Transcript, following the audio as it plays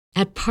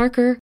At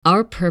Parker,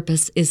 our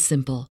purpose is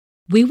simple.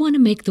 We want to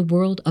make the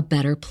world a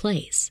better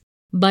place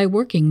by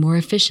working more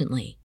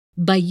efficiently,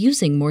 by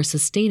using more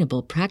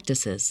sustainable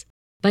practices,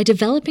 by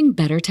developing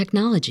better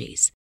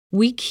technologies.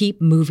 We keep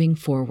moving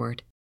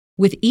forward.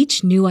 With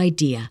each new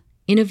idea,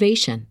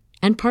 innovation,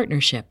 and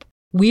partnership,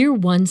 we're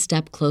one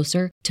step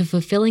closer to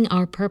fulfilling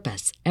our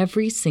purpose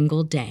every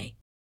single day.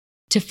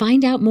 To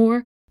find out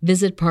more,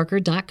 visit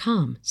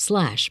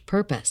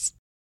parker.com/purpose.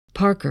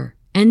 Parker,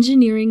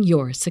 engineering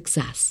your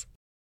success.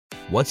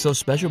 What's so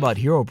special about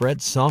Hero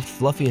Bread's soft,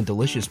 fluffy, and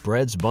delicious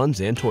breads,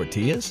 buns, and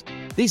tortillas?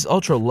 These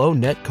ultra-low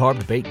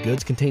net-carb baked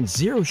goods contain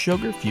zero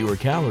sugar, fewer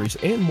calories,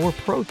 and more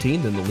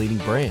protein than the leading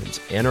brands,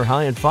 and are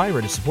high in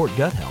fiber to support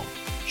gut health.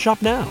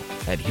 Shop now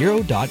at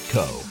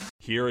hero.co.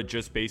 Here at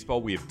Just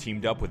Baseball, we have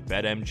teamed up with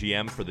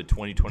BetMGM for the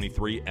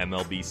 2023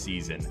 MLB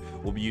season.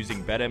 We'll be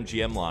using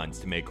BetMGM lines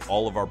to make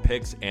all of our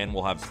picks, and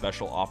we'll have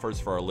special offers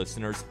for our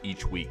listeners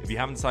each week. If you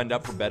haven't signed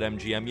up for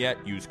BetMGM yet,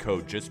 use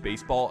code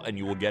JustBaseball, and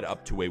you will get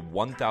up to a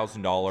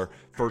 $1,000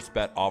 first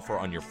bet offer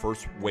on your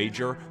first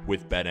wager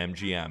with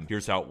BetMGM.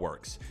 Here's how it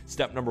works.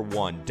 Step number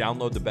 1,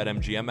 download the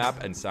BetMGM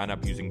app and sign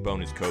up using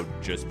bonus code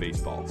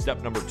JustBaseball.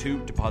 Step number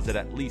 2, deposit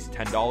at least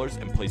 $10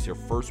 and place your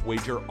first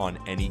wager on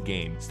any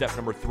game. Step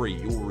number 3,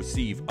 you will receive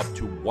up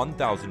to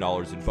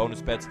 $1,000 in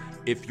bonus bets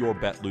if your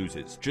bet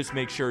loses. Just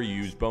make sure you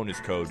use bonus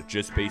code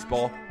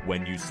JustBaseball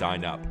when you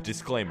sign up.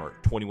 Disclaimer,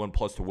 21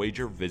 plus to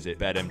wager. Visit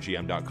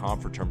BetMGM.com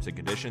for terms and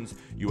conditions.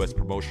 U.S.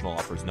 promotional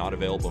offers not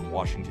available in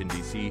Washington,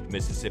 D.C.,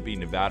 Mississippi,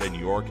 Nevada, New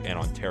York, and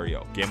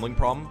Ontario. Gambling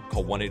problem?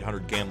 Call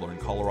 1-800-GAMBLER in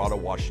Colorado,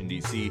 Washington,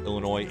 D.C.,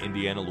 Illinois,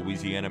 Indiana,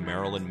 Louisiana,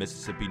 Maryland,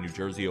 Mississippi, New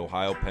Jersey,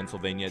 Ohio,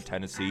 Pennsylvania,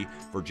 Tennessee,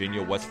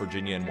 Virginia, West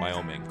Virginia, and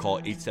Wyoming. Call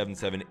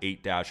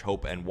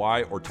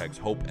 877-8-HOPE-NY or text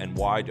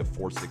HOPE-NY to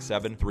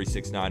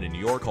 467-369 in New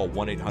York. Call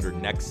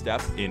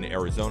 1-800-NEXT-STEP in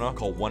Arizona.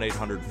 Call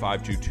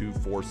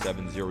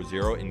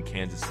 1-800-522-4700 in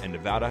Kansas and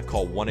Nevada.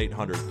 Call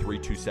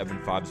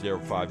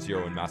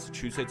 1-800-327-5050 in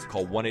Massachusetts.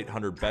 Call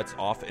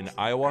 1-800-BETS-OFF in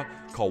Iowa.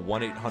 Call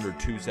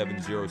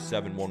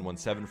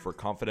 1-800-270-7117 for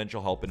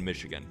confidential help in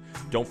Michigan.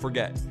 Don't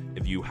forget,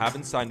 if you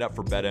haven't signed up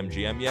for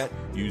BetMGM yet,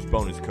 use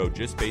bonus code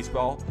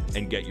JustBaseball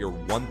and get your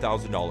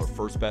 $1,000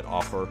 first bet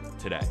offer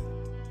today.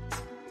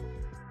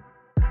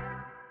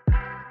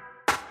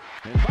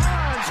 And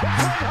Bonds hit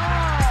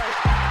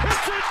high.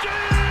 It's a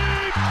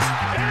deep.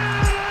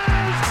 It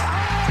is out of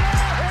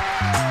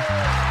here.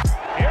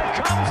 Here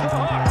comes the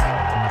hook.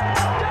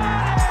 Got him.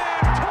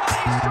 20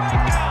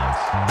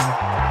 strikeouts.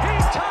 He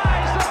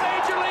ties the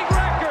major league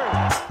record.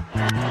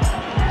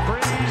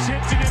 Freeze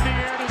hits it in the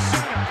air to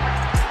center.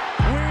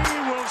 We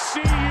will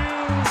see you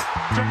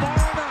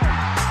tomorrow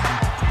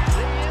night.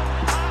 The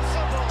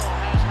impossible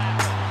has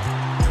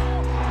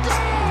happened.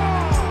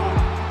 Goal!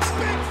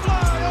 Big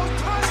fly,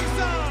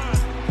 Ohtani-san!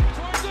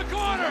 Towards the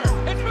corner.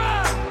 It's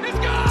back. It's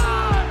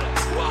gone.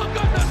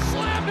 Welcome to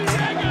Slam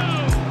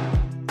Diego.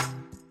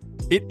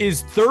 It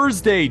is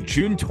Thursday,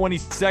 June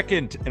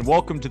 22nd, and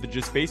welcome to the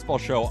Just Baseball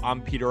Show.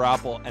 I'm Peter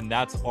Apple, and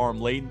that's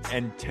Arm Layton.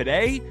 And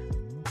today,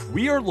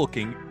 we are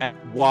looking at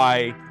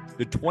why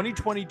the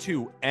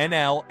 2022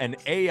 NL and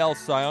AL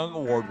Cy Young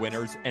Award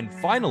winners and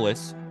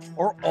finalists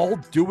are all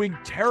doing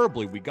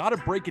terribly. We got to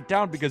break it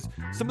down because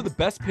some of the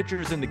best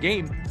pitchers in the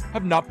game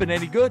have not been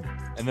any good.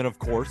 And then, of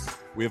course,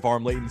 we have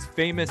Arm Layton's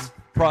famous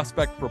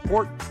prospect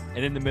report.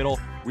 And in the middle,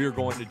 we are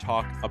going to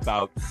talk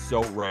about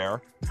So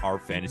Rare, our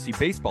fantasy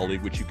baseball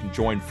league, which you can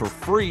join for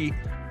free.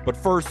 But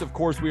first, of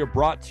course, we are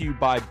brought to you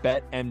by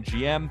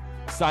BetMGM.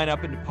 Sign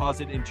up and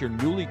deposit into your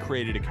newly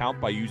created account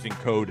by using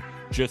code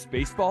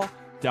JustBaseball.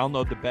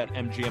 Download the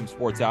BetMGM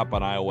Sports app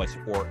on iOS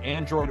or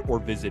Android, or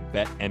visit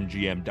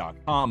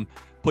BetMGM.com.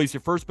 Place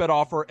your first bet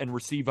offer and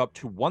receive up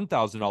to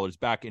 $1,000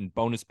 back in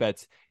bonus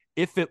bets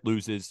if it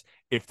loses.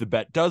 If the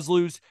bet does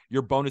lose,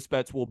 your bonus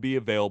bets will be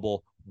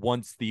available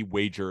once the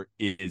wager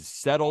is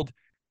settled.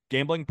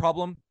 Gambling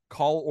problem?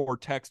 Call or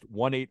text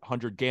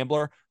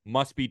 1-800-GAMBLER.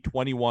 Must be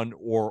 21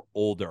 or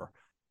older.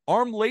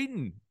 Arm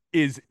Layton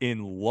is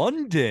in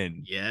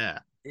London.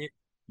 Yeah.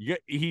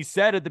 He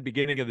said at the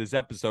beginning of this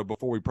episode,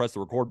 before we press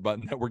the record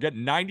button, that we're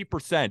getting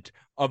 90%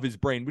 of his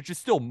brain, which is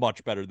still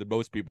much better than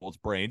most people's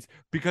brains,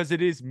 because it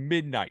is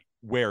midnight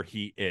where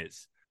he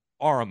is.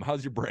 Aram,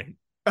 how's your brain?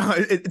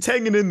 It's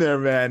hanging in there,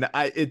 man.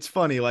 It's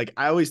funny. Like,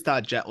 I always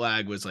thought jet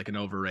lag was like an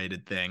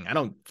overrated thing. I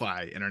don't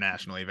fly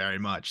internationally very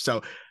much,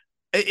 so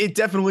it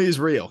definitely is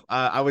real.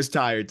 I was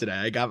tired today.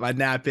 I got my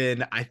nap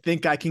in. I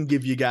think I can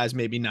give you guys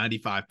maybe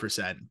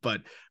 95%,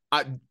 but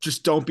I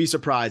just don't be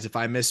surprised if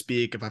I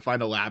misspeak, if I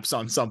find a lapse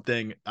on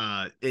something.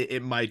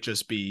 It might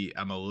just be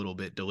I'm a little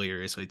bit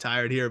deliriously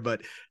tired here,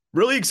 but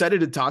really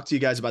excited to talk to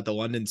you guys about the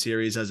London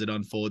series as it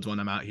unfolds when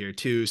I'm out here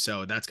too.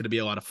 So that's going to be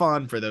a lot of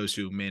fun for those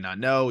who may not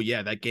know.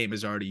 Yeah, that game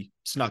has already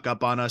snuck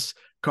up on us.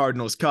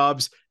 Cardinals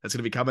Cubs. That's going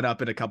to be coming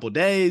up in a couple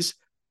days.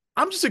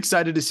 I'm just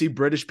excited to see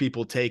British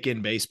people take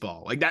in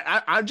baseball like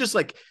that. I'm just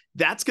like,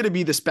 that's going to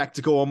be the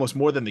spectacle almost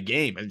more than the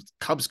game. And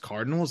Cubs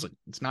Cardinals, like,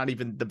 it's not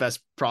even the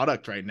best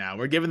product right now.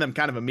 We're giving them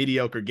kind of a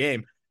mediocre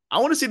game. I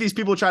want to see these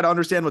people try to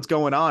understand what's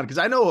going on, because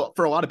I know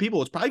for a lot of people,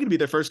 it's probably going to be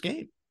their first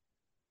game.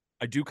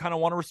 I do kind of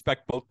want to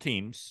respect both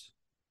teams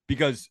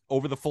because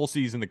over the full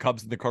season, the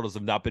Cubs and the Cardinals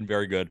have not been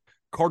very good.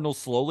 Cardinals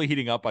slowly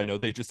heating up. I know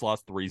they just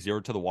lost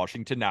 3-0 to the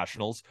Washington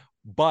Nationals,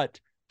 but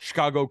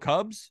Chicago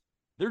Cubs,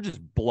 they're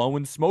just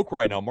blowing smoke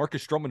right now.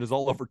 Marcus Stroman is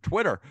all over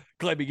Twitter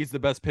claiming he's the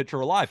best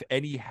pitcher alive,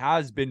 and he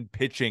has been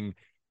pitching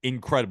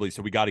incredibly,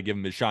 so we got to give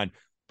him his shine.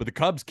 But the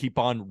Cubs keep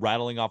on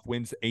rattling off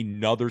wins.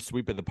 Another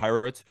sweep of the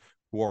Pirates,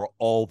 who are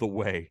all the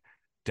way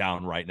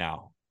down right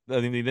now.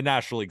 I mean, the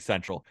National League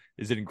Central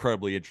is an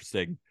incredibly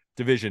interesting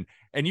division.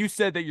 And you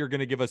said that you're going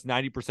to give us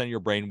 90% of your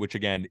brain, which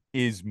again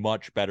is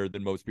much better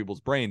than most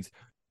people's brains.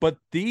 But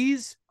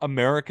these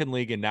American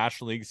League and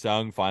National League Cy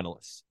Young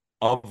finalists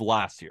of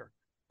last year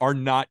are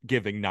not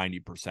giving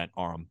 90%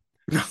 arm.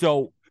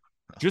 So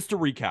just to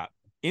recap,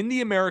 in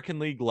the American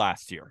League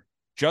last year,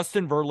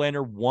 Justin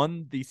Verlander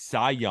won the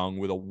Cy Young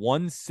with a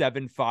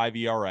 1.75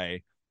 ERA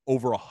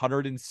over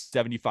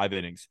 175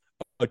 innings,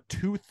 a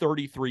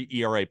 2.33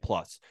 ERA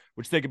plus,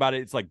 which think about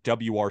it, it's like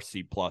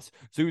WRC plus.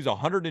 So he was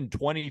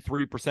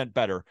 123%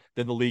 better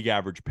than the league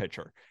average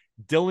pitcher.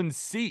 Dylan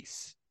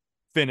Cease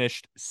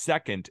finished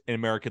second in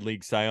American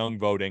League Cy Young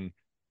voting,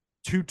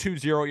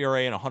 2.20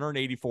 ERA and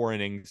 184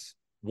 innings,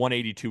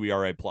 182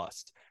 ERA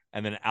plus.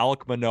 And then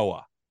Alek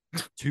Manoah,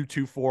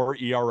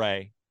 2.24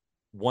 ERA,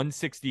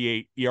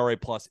 168 ERA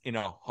plus in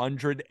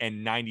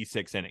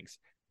 196 innings.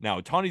 Now,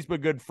 Tony's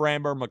been good.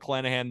 Framber,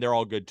 McClanahan, they're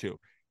all good too.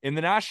 In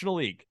the National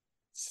League,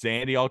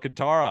 Sandy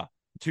Alcantara,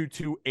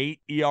 2.28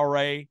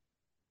 ERA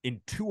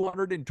in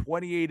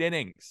 228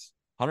 innings,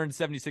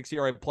 176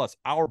 ERA plus.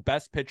 Our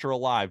best pitcher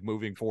alive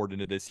moving forward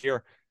into this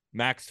year.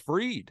 Max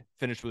Fried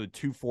finished with a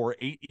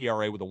 2.48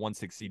 ERA with a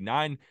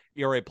 169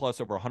 ERA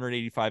plus over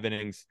 185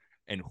 innings.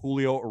 And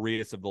Julio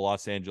Urias of the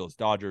Los Angeles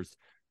Dodgers,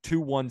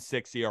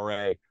 2.16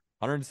 ERA,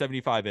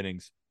 175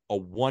 innings, a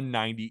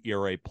 190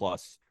 ERA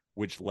plus,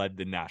 which led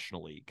the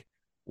National League.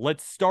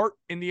 Let's start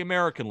in the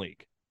American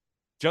League.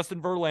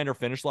 Justin Verlander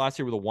finished last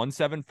year with a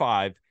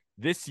 1.75.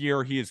 This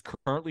year, he is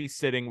currently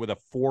sitting with a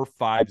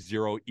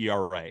 4.50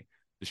 ERA.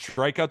 The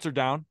strikeouts are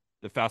down.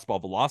 The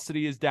fastball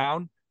velocity is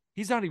down.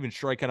 He's not even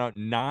striking out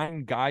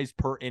 9 guys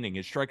per inning.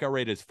 His strikeout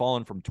rate has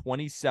fallen from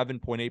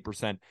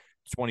 27.8%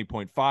 to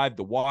 20.5%.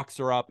 The walks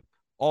are up.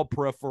 All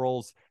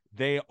peripherals,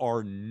 they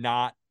are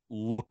not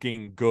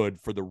looking good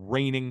for the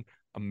reigning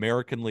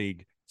American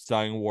League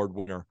Cy Young Award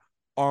winner.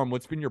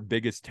 What's been your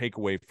biggest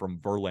takeaway from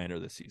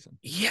Verlander this season?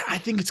 Yeah, I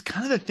think it's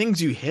kind of the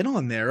things you hit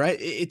on there,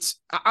 right?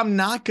 I'm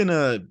not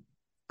gonna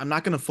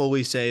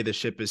fully say the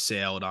ship has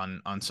sailed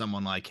on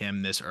someone like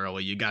him this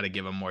early. You got to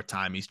give him more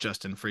time. He's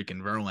Justin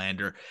freaking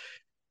Verlander.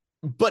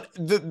 But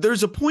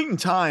there's a point in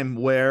time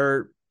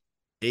where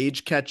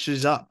age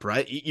catches up,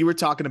 right? You were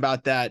talking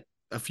about that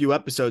a few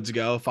episodes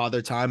ago.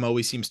 Father Time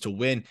always seems to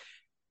win.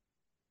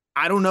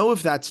 I don't know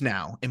if that's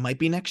now. It might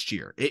be next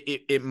year.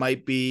 It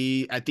might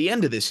be at the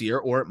end of this year,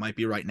 or it might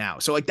be right now.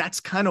 So like that's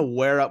kind of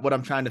what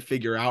I'm trying to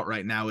figure out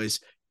right now is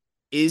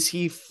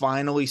he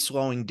finally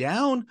slowing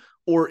down,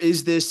 or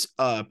is this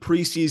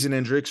preseason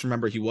injury? Because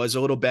remember, he was a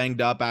little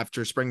banged up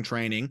after spring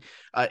training.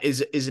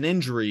 Is an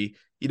injury,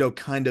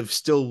 kind of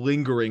still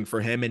lingering for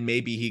him, and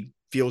maybe he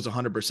feels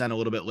 100% a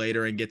little bit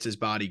later and gets his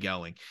body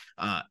going.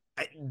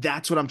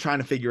 That's what I'm trying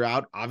to figure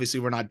out. Obviously,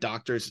 we're not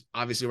doctors.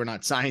 Obviously, we're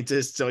not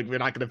scientists. So we're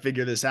not going to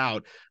figure this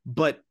out.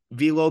 But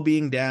velo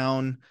being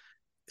down,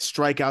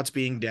 strikeouts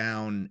being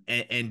down,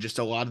 and just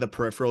a lot of the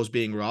peripherals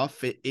being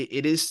rough, it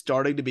is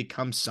starting to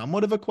become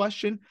somewhat of a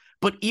question.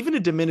 But even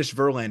a diminished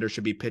Verlander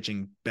should be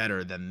pitching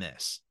better than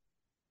this.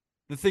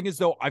 The thing is,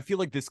 though, I feel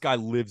like this guy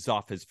lives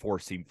off his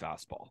four-seam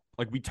fastball.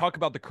 Like we talk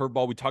about the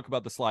curveball, we talk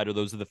about the slider.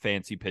 Those are the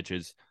fancy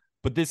pitches.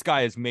 But this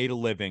guy has made a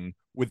living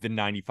with the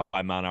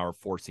 95-mile-an-hour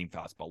four-seam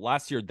fastball.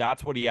 Last year,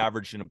 that's what he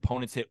averaged, and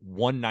opponents hit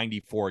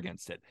 194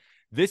 against it.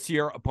 This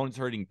year, opponents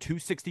are hitting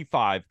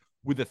 265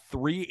 with a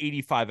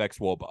 385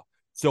 xWOBA.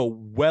 So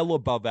well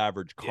above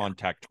average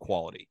contact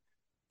quality.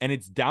 And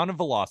it's down in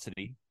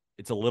velocity.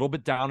 It's a little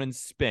bit down in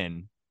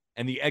spin.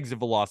 And the exit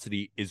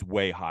velocity is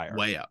way higher.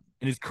 Way up.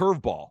 And his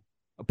curveball,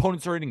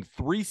 opponents are hitting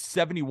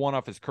 371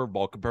 off his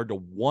curveball compared to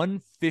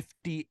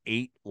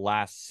 158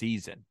 last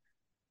season.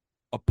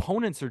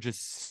 Opponents are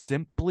just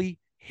simply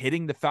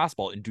hitting the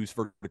fastball. Induced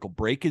vertical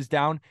break is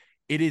down.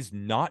 It is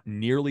not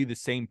nearly the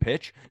same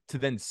pitch to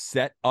then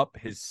set up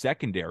his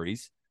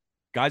secondaries.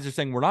 Guys are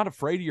saying, we're not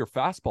afraid of your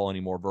fastball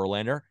anymore,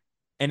 Verlander.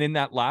 And in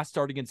that last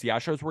start against the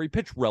Astros, where he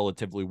pitched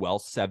relatively well,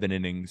 7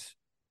 innings,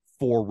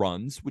 4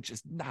 runs, which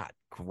is not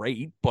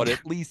great, but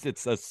at least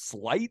it's a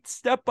slight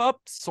step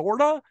up,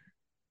 sorta.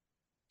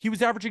 He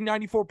was averaging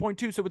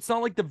 94.2, so it's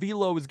not like the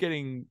velo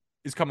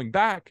is coming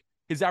back.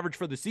 His average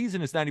for the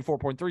season is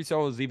 94.3,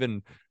 so it was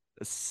even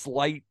a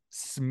slight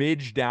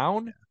smidge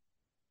down.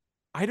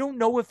 I don't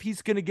know if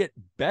he's going to get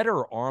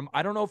better,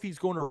 I don't know if he's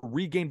going to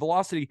regain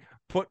velocity.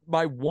 But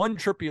my one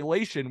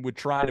tribulation with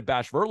trying to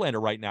bash Verlander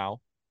right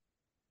now,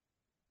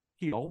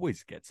 he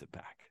always gets it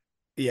back.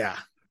 Yeah.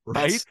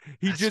 Right?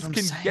 He just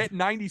can get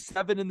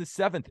 97 in the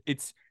 7th.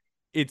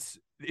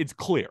 It's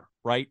clear,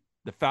 right?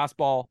 The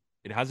fastball,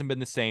 it hasn't been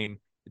the same.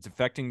 It's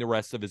affecting the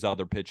rest of his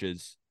other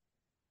pitches.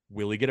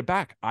 will he get it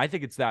back? I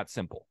think it's that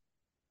simple.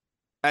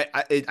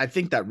 I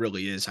think that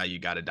really is how you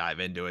got to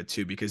dive into it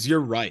too, because you're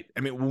right.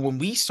 I mean, when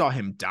we saw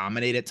him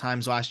dominate at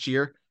times last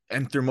year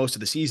and through most of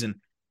the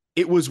season,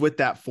 it was with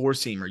that four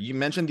seamer. You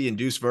mentioned the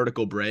induced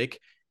vertical break.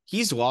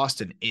 He's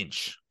lost an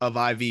inch of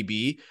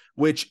IVB,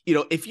 which,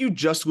 if you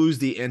just lose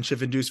the inch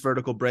of induced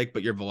vertical break,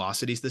 but your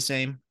velocity is the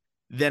same,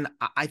 then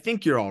I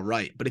think you're all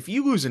right. But if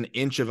you lose an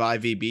inch of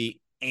IVB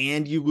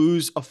and you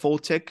lose a full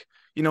tick,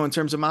 in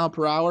terms of mile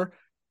per hour,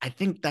 I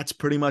think that's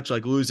pretty much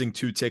like losing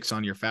 2 ticks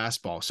on your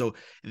fastball. So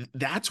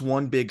that's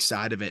one big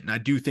side of it. And I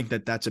do think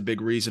that that's a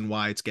big reason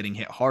why it's getting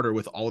hit harder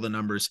with all the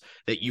numbers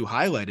that you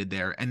highlighted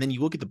there. And then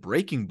you look at the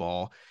breaking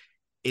ball,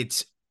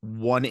 it's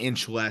 1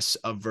 inch less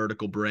of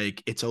vertical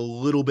break. It's a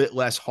little bit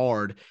less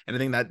hard. And I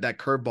think that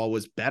curveball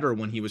was better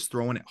when he was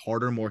throwing it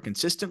harder, more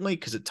consistently,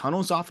 because it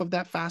tunnels off of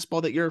that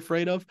fastball that you're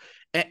afraid of.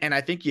 And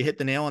I think you hit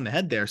the nail on the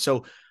head there.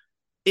 So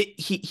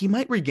he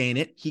might regain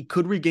it. He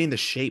could regain the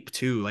shape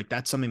too. Like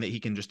that's something that he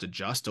can just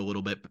adjust a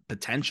little bit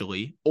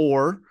potentially.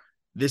 Or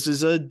this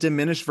is a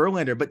diminished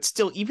Verlander, but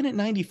still, even at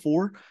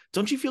 94,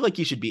 don't you feel like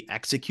he should be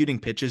executing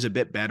pitches a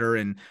bit better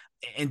and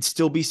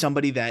still be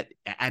somebody that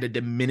at a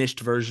diminished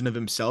version of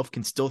himself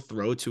can still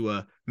throw to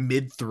a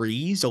mid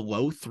threes, a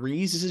low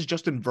threes? This is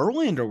Justin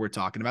Verlander we're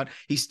talking about.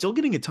 He's still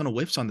getting a ton of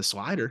whiffs on the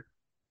slider.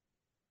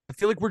 I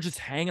feel like we're just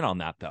hanging on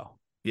that though.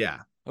 Yeah.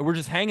 We're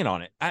just hanging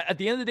on it. At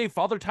the end of the day,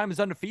 Father Time is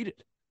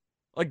undefeated.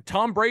 Like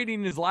Tom Brady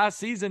in his last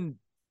season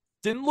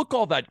didn't look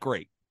all that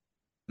great.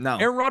 No.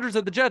 Aaron Rodgers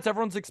at the Jets,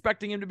 everyone's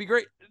expecting him to be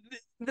great.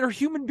 They're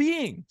human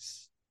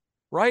beings,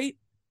 right?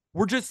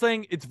 We're just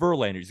saying it's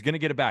Verlander. He's going to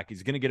get it back.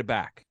 He's going to get it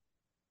back.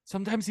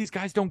 Sometimes these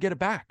guys don't get it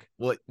back.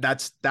 Well,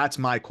 that's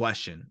my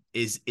question.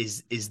 Is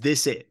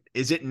this it?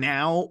 Is it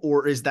now,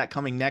 or is that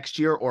coming next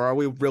year, or are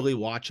we really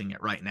watching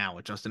it right now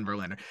with Justin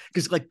Verlander?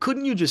 Because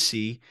couldn't you just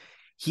see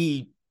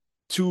he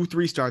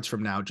 2-3 starts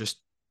from now, just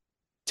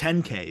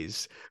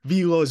 10Ks,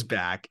 velo's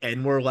back,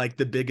 and we're like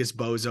the biggest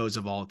bozos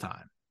of all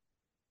time?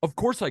 Of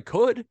course I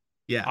could.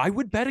 Yeah. I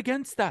would bet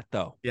against that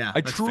though. Yeah.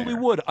 I truly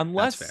would,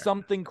 unless fair.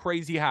 something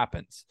crazy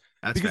happens.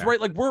 That's because fair.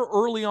 Right, like we're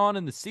early on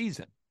in the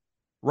season,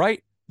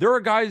 right? There are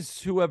guys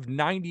who have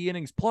 90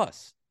 innings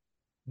plus.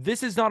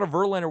 This is not a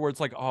Verlander where it's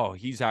like, oh,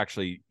 he's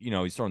actually,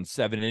 he's throwing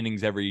 7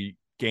 innings every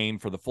game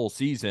for the full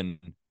season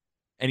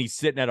and he's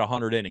sitting at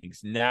 100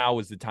 innings. Now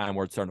is the time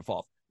where it's starting to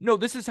fall. No,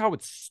 this is how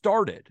it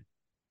started.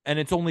 And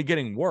it's only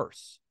getting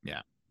worse.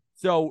 Yeah.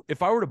 So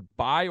if I were to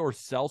buy or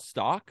sell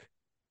stock,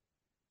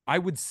 I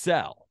would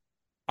sell.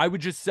 I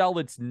would just sell.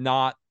 It's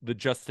not the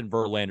Justin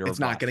Verlander. It's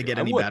not going to get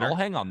any better. I'll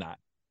hang on that.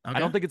 Okay. I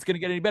don't think it's going to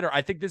get any better.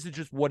 I think this is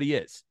just what he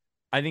is.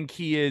 I think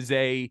he is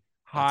a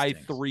high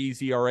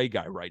 3s ERA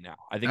guy right now.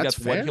 I think that's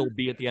what he'll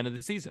be at the end of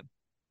the season.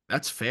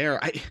 That's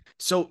fair.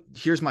 So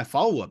here's my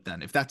follow-up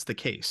then. If that's the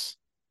case,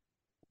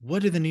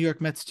 what do the New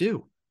York Mets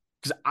do?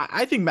 Because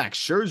I think Max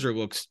Scherzer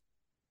looks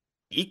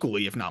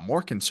equally, if not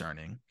more,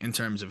 concerning in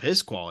terms of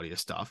his quality of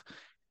stuff.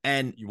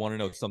 And you want to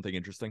know something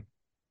interesting?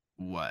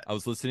 What? I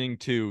was listening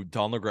to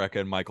Don LaGreca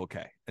and Michael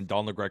Kay, and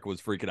Don LaGreca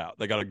was freaking out.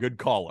 They got a good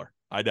caller.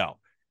 I know.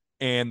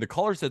 And the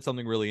caller said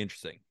something really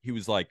interesting. He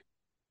was like,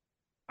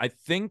 I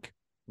think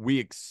we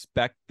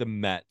expect the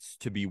Mets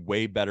to be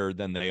way better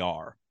than they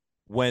are,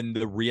 when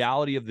the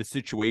reality of the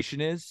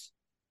situation is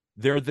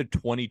they're the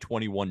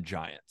 2021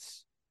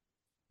 Giants.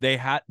 They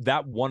had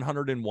that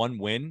 101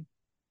 win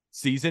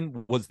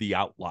season was the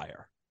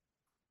outlier,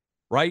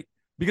 right?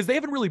 Because they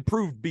haven't really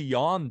proved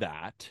beyond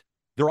that.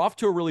 They're off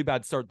to a really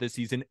bad start this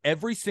season.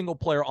 Every single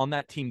player on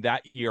that team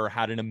that year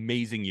had an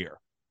amazing year.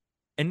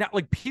 And now,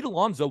 like, Pete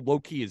Alonso,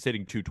 low-key is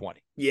hitting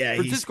 220. Yeah,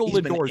 Francisco he's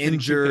Lindor been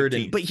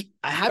injured. But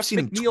I have seen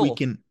him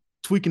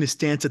tweaking his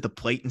stance at the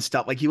plate and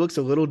stuff. Like, he looks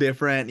a little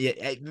different.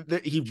 Yeah,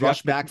 he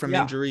rushed back from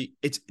injury.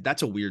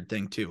 That's a weird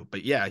thing, too.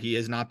 But, yeah, he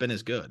has not been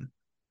as good.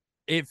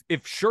 If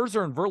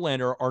Scherzer and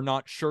Verlander are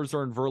not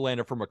Scherzer and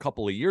Verlander from a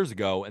couple of years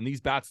ago, and these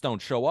bats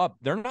don't show up,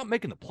 they're not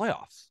making the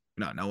playoffs.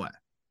 No way.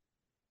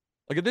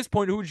 Like, at this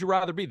point, who would you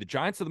rather be, the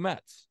Giants or the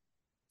Mets?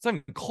 It's not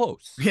even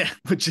close. Yeah,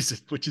 which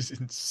is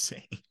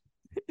insane.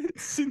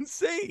 It's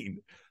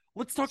insane.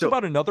 Let's talk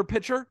about another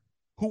pitcher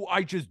who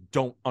I just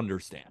don't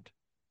understand.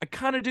 I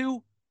kind of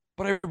do,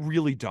 but I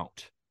really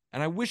don't.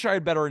 And I wish I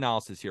had better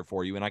analysis here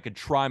for you, and I could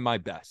try my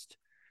best.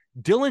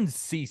 Dylan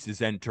Cease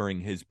is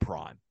entering his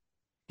prime.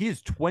 He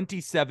is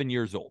 27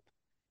 years old.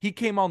 He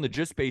came on the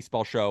Just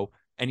Baseball show,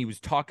 and he was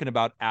talking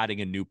about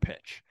adding a new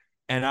pitch.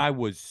 And I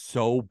was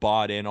so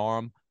bought in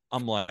on him.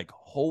 I'm like,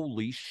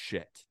 holy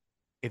shit.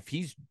 If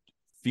he's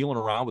feeling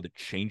around with a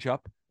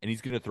changeup and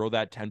he's going to throw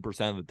that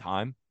 10% of the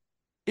time,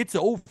 it's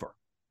over.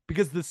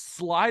 Because the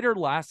slider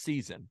last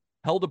season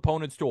held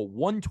opponents to a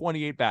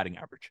 128 batting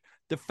average.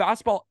 The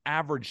fastball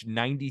averaged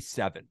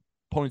 97.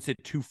 Opponents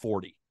hit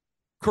 240.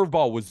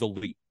 Curveball was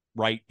elite,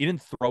 right? He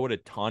didn't throw it a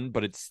ton,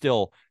 but it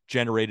still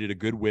generated a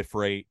good whiff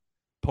rate.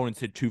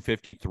 Opponents hit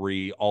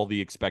 253. All the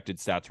expected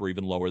stats were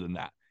even lower than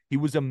that. He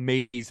was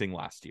amazing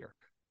last year.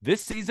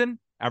 This season,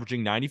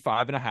 averaging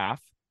 95.5.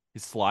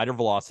 His slider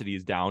velocity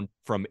is down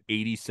from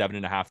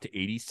 87.5 to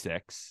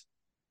 86.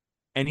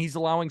 and he's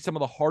allowing some of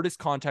the hardest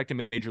contact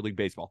in Major League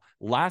Baseball.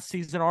 Last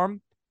season,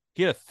 Arm,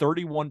 he had a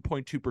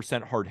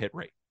 31.2% hard hit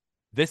rate.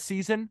 This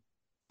season,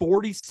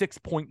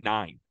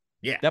 46.9.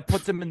 Yeah. That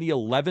puts him in the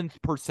 11th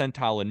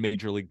percentile in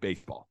Major League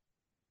Baseball.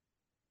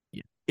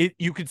 Yeah.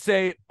 You could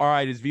say, all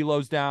right, his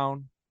velo's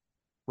down,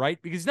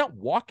 right? Because he's not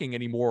walking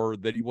anymore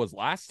than he was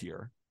last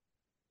year.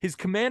 His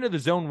command of the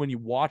zone when you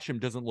watch him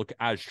doesn't look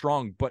as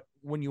strong, but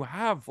when you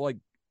have like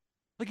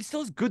he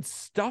still has good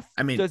stuff.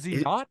 I mean, does he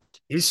not?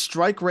 His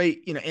strike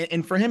rate,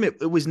 and for him,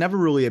 it was never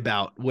really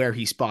about where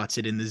he spots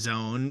it in the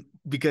zone,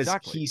 because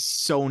he's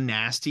so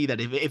nasty that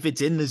if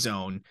it's in the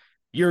zone,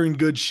 you're in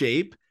good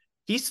shape.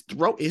 His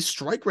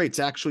strike rate's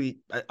actually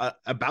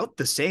about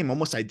the same,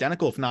 almost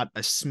identical, if not a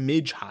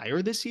smidge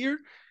higher this year.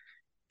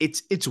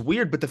 It's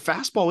weird, but the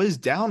fastball is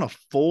down a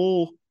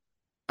full.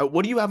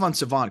 What do you have on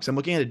Savant? Because I'm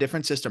looking at a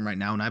different system right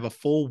now, and I have a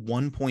full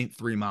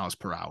 1.3 miles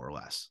per hour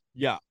less.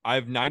 Yeah, I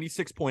have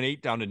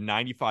 96.8 down to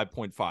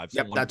 95.5. So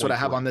yep, that's what I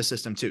have on this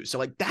system too. So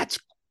like that's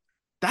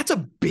a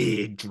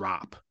big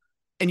drop.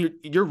 And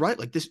you're right.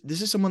 Like this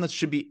is someone that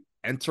should be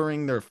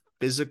entering their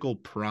physical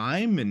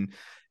prime, and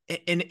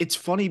it's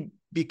funny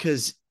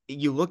because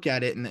you look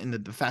at it and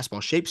the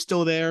fastball shape's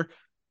still there.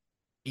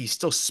 He's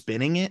still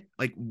spinning it.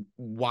 Like,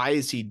 why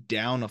is he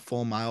down a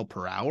full mile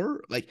per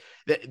hour? Like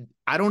that,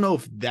 I don't know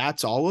if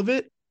that's all of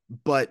it,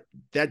 but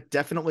that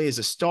definitely is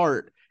a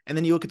start. And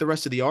then you look at the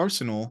rest of the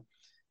arsenal,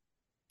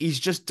 he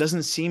just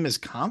doesn't seem as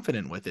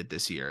confident with it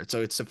this year.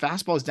 So it's the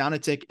fastball is down a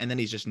tick, and then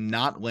he's just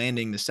not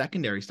landing the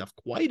secondary stuff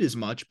quite as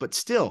much, but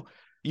still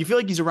you feel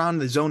like he's around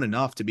the zone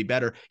enough to be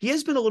better. He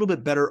has been a little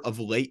bit better of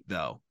late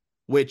though,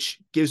 which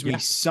gives me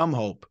some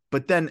hope,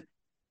 but then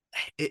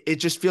it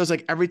just feels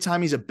like every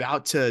time he's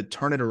about to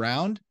turn it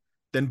around,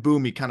 then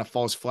boom, he kind of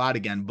falls flat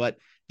again. But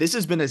this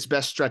has been his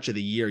best stretch of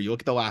the year. You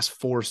look at the last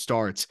 4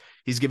 starts,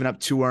 he's given up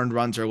 2 earned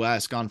runs or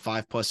less, gone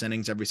 5+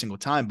 innings every single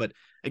time. But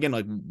again,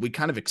 like we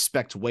kind of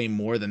expect way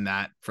more than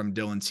that from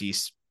Dylan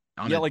Cease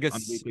on a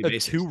weekly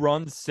basis. 2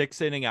 runs, 6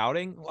 inning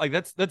outing. Like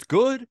that's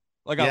good.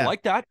 Like I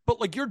like that.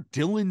 But like you're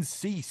Dylan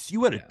Cease.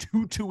 You had a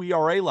 2.2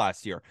 ERA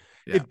last year.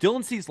 Yeah. If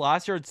Dylan Cease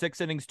last year had 6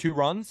 innings, 2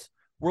 runs,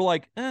 we're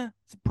like,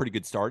 it's a pretty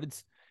good start.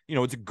 It's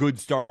a good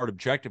start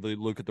objectively.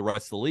 Look at the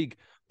rest of the league,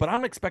 but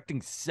I'm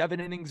expecting 7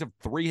 innings of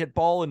 3 hit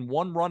ball and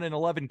 1 run and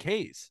 11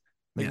 Ks.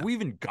 Like we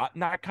even gotten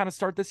that kind of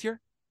start this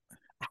year.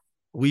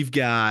 We've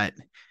got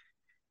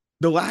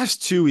the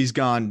last 2. He's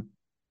gone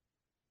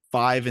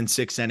 5 and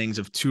 6 innings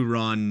of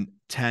 2-run,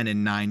 10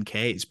 and 9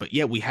 Ks. But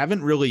yeah, we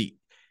haven't really,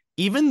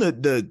 even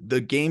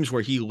the games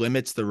where he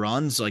limits the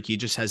runs, like he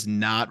just has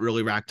not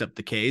really racked up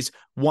the Ks.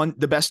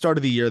 The best start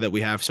of the year that we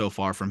have so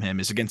far from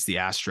him is against the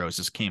Astros.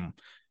 This came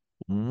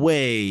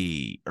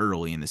way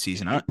early in the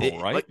season. April,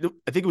 right?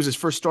 I think it was his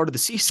first start of the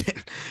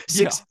season.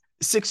 6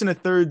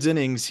 1/3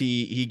 innings.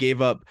 He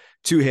gave up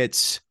 2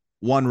 hits,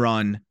 1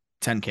 run,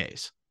 10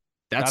 Ks.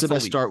 That's the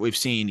best start we've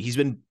seen. He's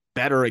been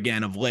better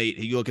again of late.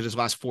 You look at his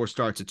last 4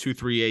 starts, a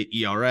 2.38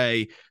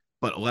 ERA,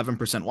 but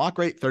 11% walk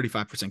rate,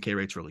 35% K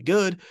rate's really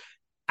good.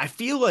 I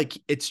feel like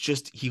it's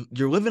just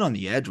you're living on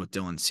the edge with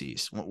Dylan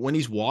Cease. When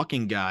he's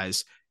walking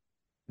guys,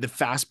 the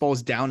fastball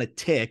is down a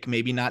tick,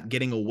 maybe not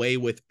getting away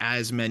with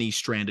as many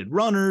stranded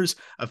runners.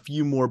 A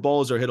few more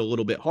balls are hit a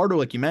little bit harder.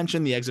 Like you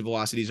mentioned, the exit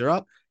velocities are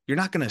up. You're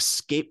not going to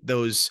escape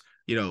those,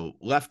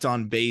 left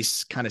on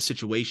base kind of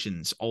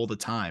situations all the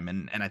time.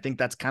 And I think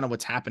that's kind of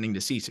what's happening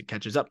to Cease. It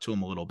catches up to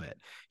him a little bit.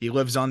 He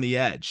lives on the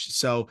edge.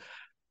 So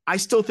I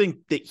still think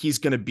that he's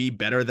going to be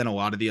better than a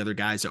lot of the other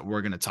guys that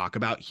we're going to talk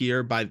about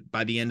here by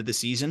the end of the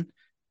season.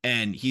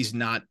 And he's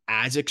not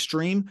as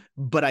extreme,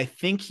 but I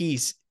think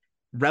he's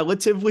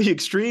relatively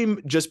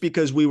extreme just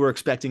because we were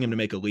expecting him to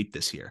make a leap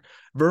this year.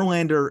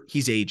 Verlander,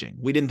 he's aging.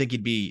 We didn't think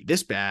he'd be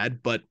this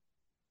bad, but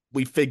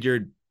we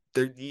figured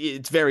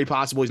it's very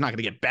possible he's not going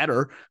to get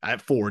better at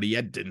 40.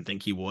 I didn't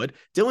think he would.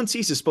 Dylan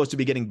Cease is supposed to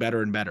be getting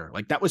better and better.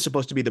 Like that was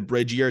supposed to be the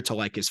bridge year to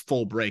like his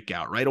full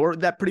breakout, right? Or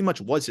that pretty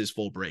much was his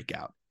full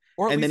breakout.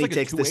 And then he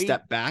takes the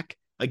step back.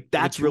 Like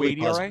that's really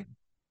puzzling.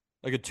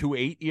 Like a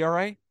 2.8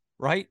 ERA,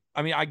 right?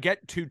 I mean, I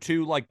get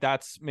 2.2, like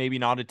that's maybe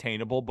not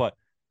attainable, but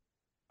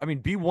I mean,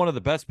 be one of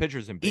the best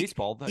pitchers in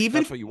baseball.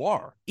 That's what you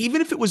are.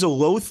 Even if it was a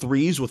low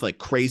 3s with like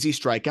crazy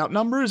strikeout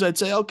numbers, I'd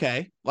say,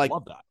 okay, like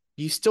love that.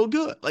 He's still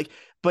good. Like,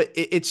 but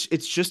it's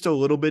just a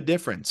little bit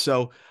different.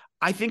 So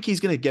I think he's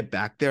going to get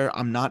back there.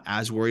 I'm not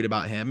as worried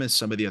about him as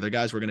some of the other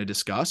guys we're going to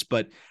discuss,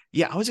 but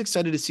yeah, I was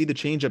excited to see the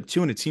changeup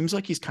too. And it seems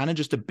like he's kind of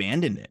just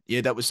abandoned it.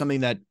 Yeah. That was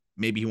something that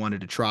maybe he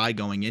wanted to try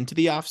going into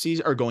the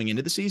offseason or going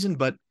into the season,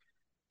 but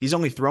he's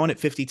only thrown it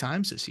 50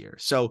 times this year.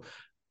 So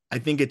I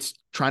think it's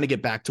trying to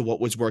get back to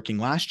what was working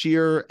last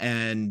year,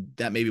 and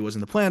that maybe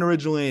wasn't the plan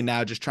originally, and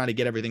now just trying to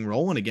get everything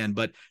rolling again.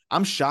 But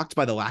I'm shocked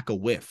by the lack of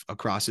whiff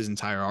across his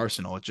entire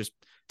arsenal. It just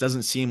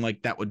doesn't seem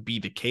like that would be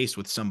the case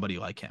with somebody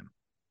like him.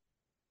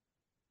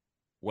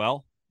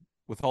 Well,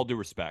 with all due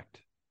respect,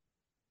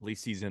 at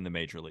least he's in the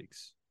major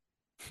leagues.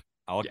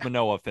 Alek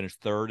Manoah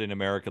finished 3rd in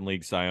American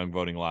League Cy Young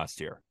voting last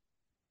year.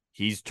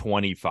 He's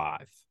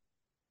 25.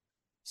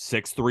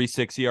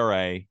 6.36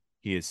 ERA.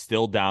 He is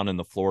still down in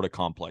the Florida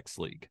Complex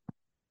League.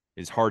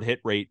 His hard hit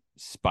rate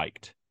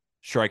spiked.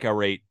 Strikeout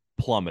rate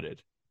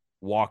plummeted.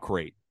 Walk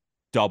rate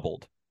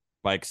doubled.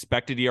 By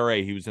expected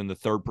ERA, he was in the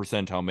third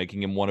percentile,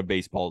 making him one of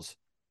baseball's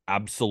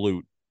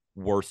absolute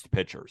worst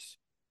pitchers.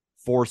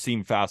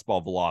 Four-seam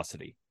fastball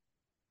velocity,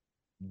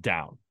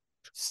 down.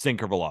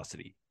 Sinker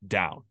velocity,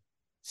 down.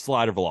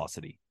 Slider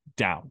velocity,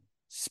 down.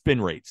 Spin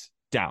rates,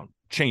 down.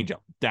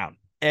 Changeup, down.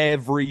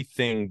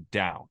 Everything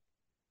down.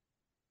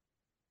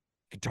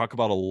 You can talk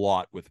about a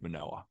lot with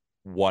Manoah.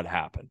 What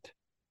happened?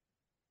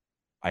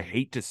 I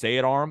hate to say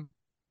it, Arm.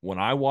 When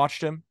I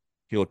watched him,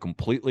 he looked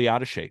completely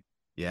out of shape.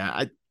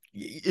 Yeah,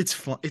 it's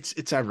fun.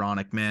 It's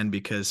ironic, man,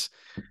 because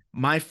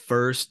when I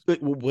first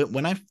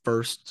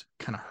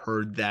kind of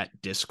heard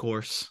that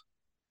discourse,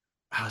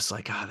 I was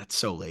like, that's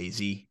so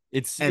lazy.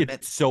 It's And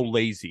so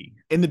lazy.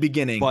 In the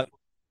beginning, but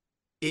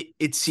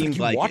it seemed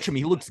you watch him,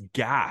 he looks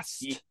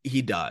gassed.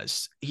 He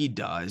does,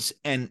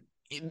 and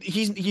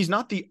he's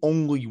not the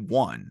only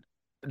one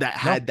that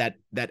had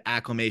that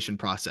acclimation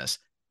process.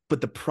 But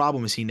the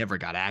problem is he never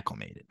got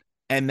acclimated.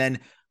 And then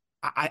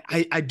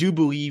I do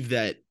believe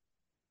that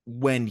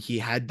when he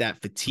had that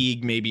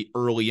fatigue maybe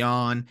early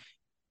on,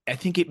 I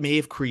think it may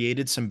have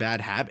created some bad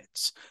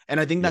habits. And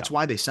I think that's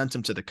why they sent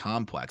him to the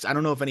complex. I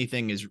don't know if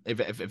anything is,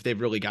 if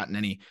they've really gotten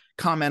any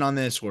comment on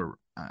this, or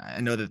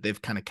I know that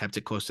they've kind of kept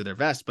it close to their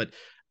vest, but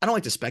I don't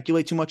like to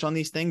speculate too much on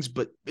these things.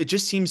 But it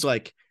just seems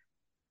like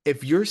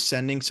if you're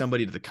sending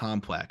somebody to the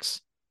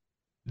complex,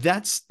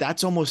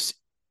 that's almost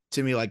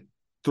to me like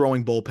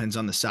throwing bullpens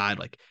on the side,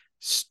 like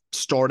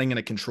starting in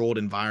a controlled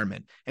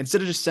environment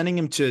instead of just sending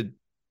him to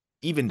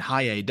even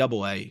high A,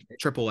 double A,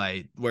 triple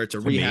A, where it's a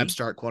rehab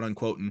start, quote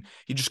unquote, and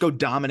you just go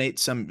dominate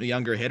some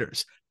younger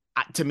hitters.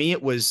 To me,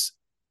 it was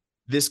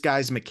this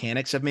guy's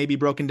mechanics have maybe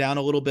broken down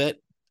a little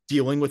bit,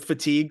 dealing with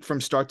fatigue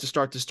from start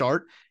to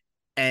start.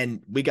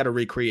 And we got to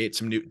recreate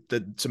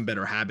some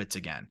better habits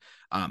again.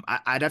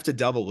 I'd have to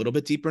delve a little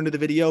bit deeper into the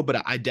video,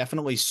 but I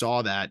definitely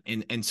saw that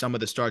in some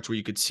of the starts where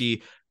you could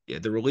see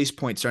the release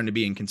point starting to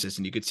be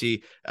inconsistent. You could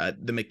see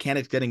the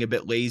mechanics getting a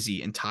bit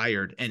lazy and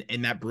tired,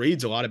 and that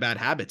breeds a lot of bad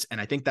habits.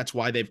 And I think that's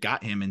why they've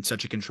got him in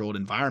such a controlled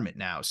environment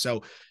now.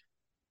 So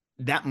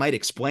that might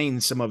explain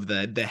some of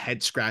the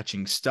head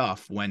scratching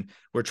stuff when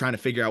we're trying to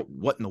figure out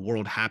what in the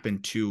world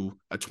happened to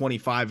a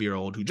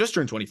 25-year-old who just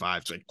turned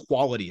 25. It's like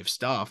quality of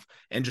stuff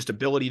and just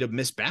ability to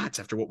miss bats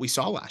after what we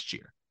saw last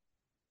year.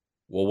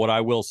 Well, what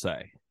I will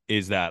say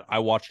is that I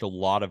watched a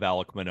lot of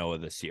Alek Manoah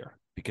this year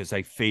because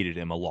I faded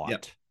him a lot.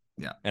 Yep.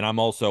 Yeah. And I'm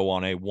also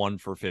on a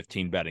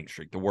 1-for-15 betting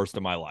streak, the worst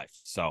of my life.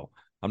 So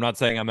I'm not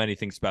saying I'm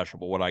anything special,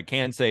 but what I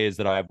can say is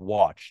that I've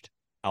watched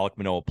Alek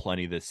Manoah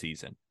plenty this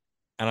season.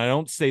 And I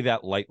don't say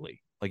that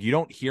lightly. Like, you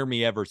don't hear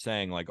me ever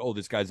saying like, oh,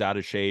 this guy's out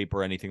of shape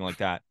or anything like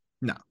that.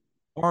 No.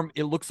 Arm,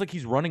 it looks like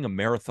he's running a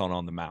marathon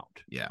on the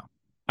mound. Yeah.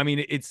 I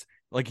mean, it's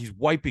like he's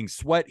wiping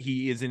sweat.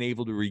 He isn't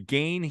able to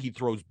regain. He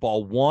throws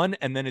ball 1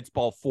 and then it's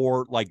ball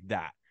 4 like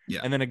that.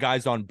 Yeah. And then a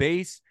guy's on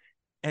base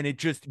and it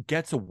just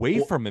gets away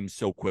from him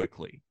so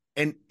quickly.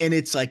 And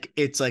it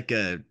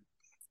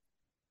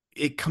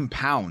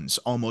compounds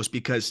almost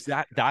because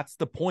that's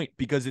the point,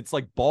 because it's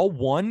like ball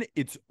 1,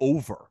 it's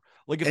over.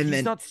 Like if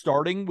he's not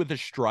starting with a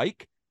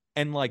strike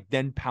and like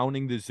then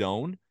pounding the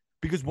zone,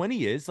 because when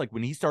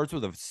he starts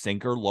with a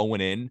sinker low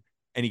and in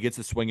and he gets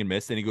a swing and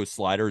miss and he goes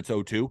slider, it's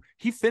 0-2,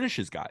 he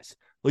finishes guys.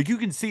 Like you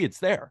can see it's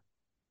there.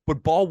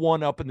 But ball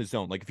 1 up in the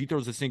zone, like if he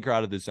throws a sinker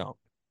out of the zone,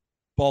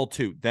 ball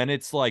 2, then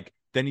it's like,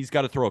 then he's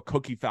got to throw a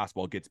cookie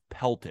fastball, gets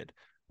pelted,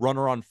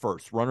 runner on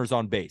first, runners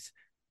on base.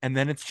 And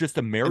then it's just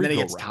a merry-go-round. And then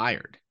he gets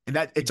tired.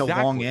 And it's a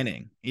long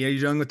inning. Yeah,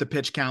 you're dealing with the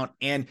pitch count.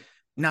 And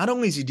not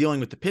only is he dealing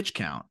with the pitch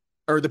count,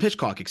 or the pitch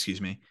clock, excuse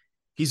me,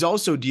 he's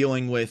also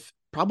dealing with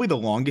probably the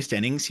longest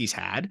innings he's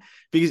had,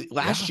 because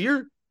last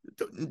year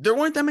there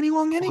weren't that many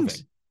long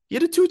innings. He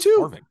had a 2-2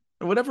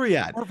 or whatever he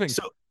had.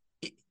 So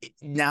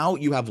now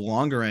you have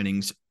longer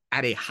innings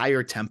at a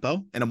higher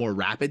tempo and a more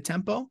rapid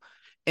tempo.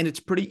 And it's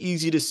pretty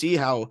easy to see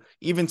how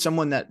even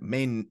someone that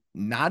may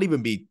not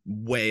even be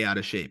way out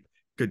of shape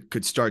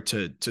could start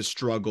to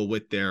struggle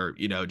with their,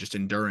 just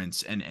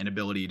endurance and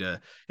ability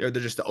to, they're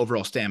just the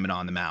overall stamina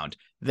on the mound.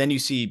 Then you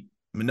see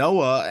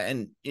Manoah,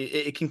 and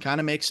it can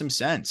kind of make some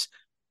sense.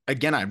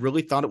 Again, I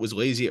really thought it was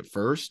lazy at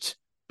first,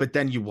 but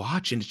then you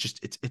watch and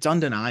it's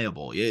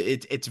undeniable.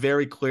 It's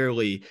very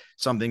clearly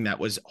something that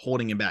was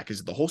holding him back.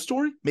 Is it the whole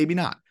story? Maybe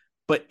not,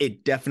 but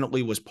it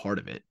definitely was part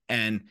of it.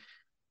 And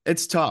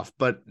it's tough,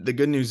 but the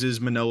good news is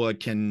Manoah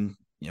can,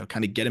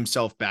 kind of get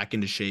himself back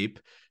into shape,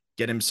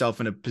 get himself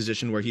in a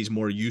position where he's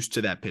more used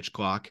to that pitch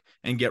clock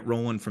and get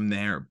rolling from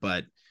there.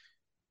 But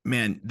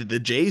man, the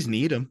Jays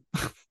need him.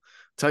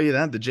 Tell you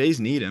that the Jays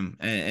need him,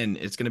 and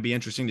it's going to be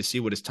interesting to see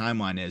what his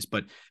timeline is.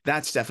 But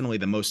that's definitely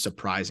the most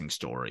surprising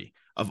story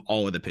of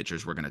all of the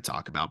pitchers we're going to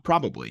talk about.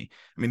 Probably.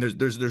 I mean,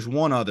 there's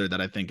one other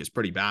that I think is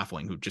pretty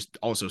baffling, who just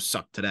also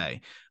sucked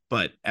today,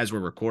 but as we're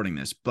recording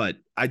this, but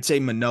I'd say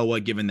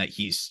Manoah, given that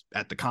he's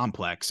at the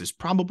complex, is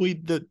probably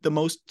the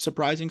most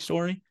surprising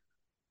story.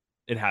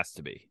 It has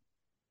to be.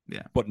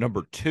 Yeah. But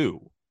number 2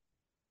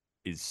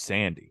 is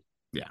Sandy.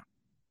 Yeah.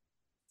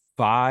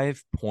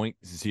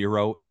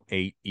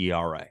 5.08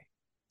 ERA.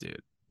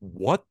 Dude.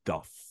 What the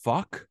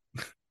fuck?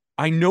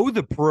 I know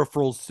the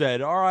peripherals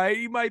said, all right,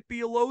 he might be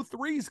a low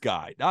threes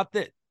guy. Not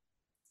that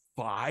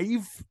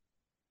 5?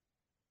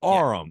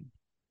 Aram.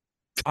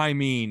 I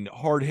mean,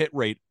 hard hit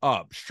rate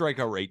up,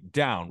 strikeout rate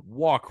down,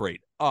 walk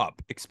rate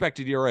up,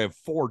 expected ERA of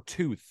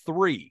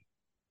 4.23,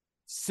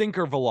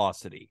 sinker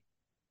velocity,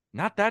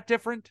 not that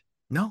different.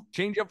 No,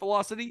 Changeup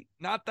velocity,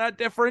 not that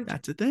different.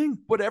 that's a thing.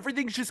 But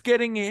everything's just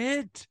getting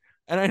hit.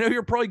 And I know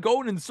you're probably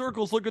going in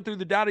circles looking through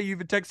the data. You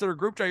even texted our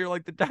group chat. You're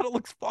like, the data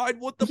looks fine.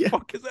 What the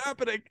fuck is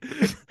happening?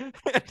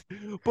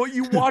 But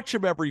you watch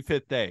him every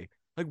fifth day.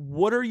 Like,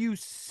 what are you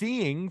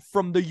seeing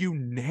from the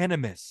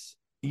unanimous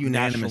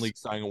National League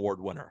Cy Young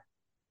Award winner?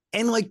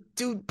 And like,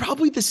 dude,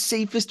 probably the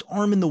safest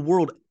arm in the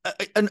world.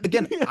 And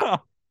again,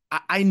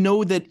 I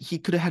know that he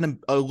could have had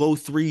a low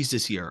threes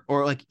this year,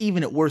 or like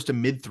even at worst a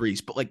mid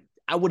threes. But like,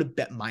 I would have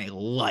bet my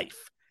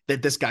life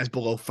that this guy's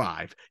below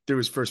 5 through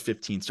his first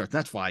 15 starts.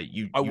 That's why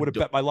I would have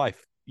bet my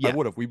life. Yeah. I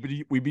would have.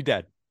 We'd be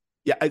dead.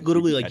 Yeah, I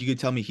literally like, you could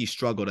tell me he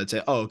struggled. I'd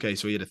say, oh, okay,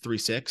 so he had a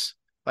 3.6.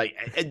 Like,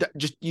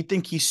 just you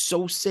think he's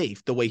so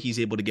safe the way he's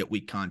able to get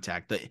weak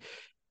contact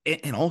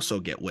and also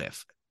get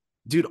whiff.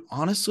 Dude,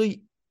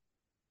 honestly,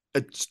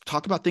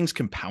 talk about things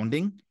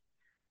compounding.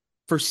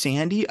 For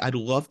Sandy, I'd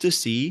love to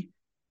see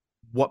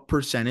what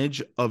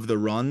percentage of the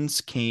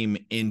runs came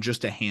in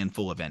just a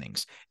handful of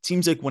innings. It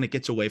seems like when it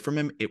gets away from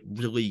him, it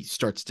really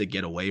starts to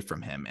get away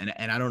from him.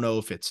 And I don't know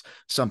if it's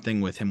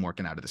something with him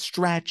working out of the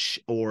stretch,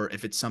 or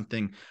if it's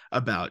something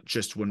about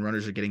just when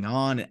runners are getting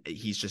on,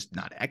 he's just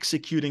not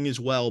executing as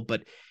well.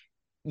 But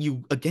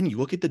you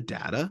look at the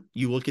data,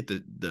 you look at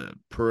the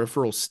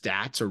peripheral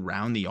stats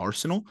around the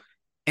arsenal,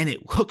 and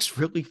it looks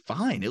really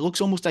fine. It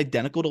looks almost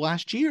identical to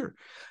last year.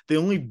 The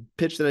only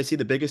pitch that I see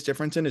the biggest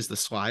difference in is the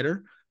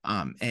slider.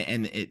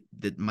 And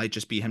it might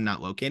just be him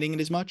not locating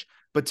it as much.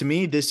 But to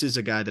me, this is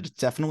a guy that's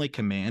definitely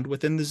command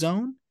within the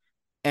zone.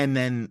 And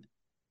then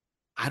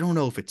I don't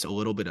know if it's a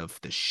little bit of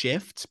the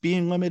shift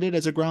being limited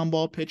as a ground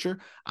ball pitcher.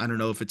 I don't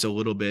know if it's a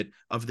little bit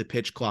of the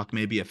pitch clock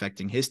maybe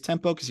affecting his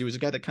tempo, because he was a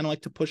guy that kind of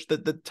liked to push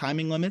the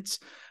timing limits.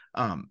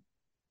 I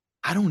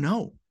don't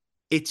know.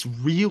 It's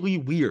really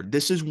weird.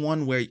 This is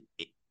one where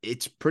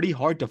it's pretty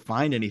hard to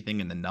find anything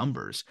in the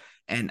numbers.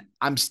 And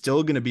I'm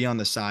still going to be on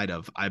the side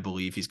of, I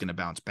believe he's going to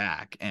bounce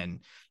back.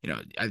 And,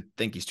 I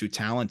think he's too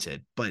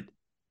talented, but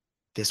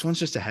this one's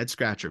just a head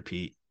scratcher,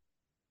 Pete.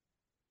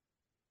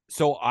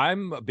 So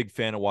I'm a big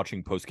fan of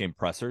watching post-game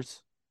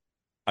pressers.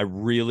 I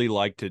really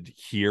like to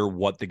hear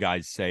what the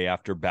guys say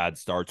after bad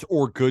starts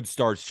or good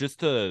starts,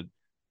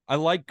 I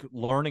like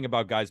learning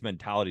about guys'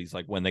 mentalities,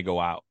 like when they go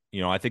out.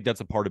 I think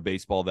that's a part of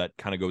baseball that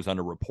kind of goes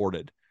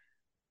underreported.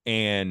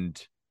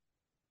 And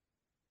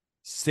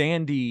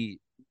Sandy,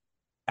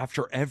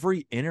 after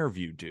every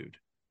interview, dude,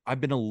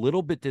 I've been a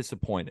little bit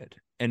disappointed,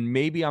 and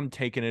maybe I'm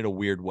taking it a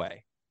weird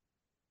way.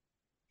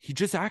 He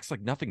just acts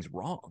like nothing's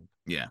wrong.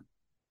 Yeah.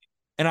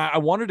 And I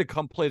wanted to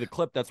come play the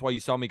clip. That's why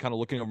you saw me kind of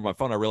looking over my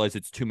phone. I realized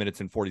it's 2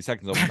 minutes and 40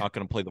 seconds. I'm not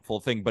going to play the full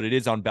thing, but it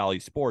is on Bally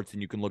Sports,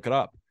 and you can look it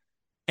up.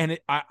 And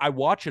I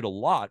watch it a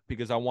lot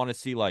because I want to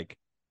see,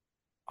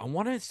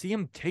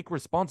 him take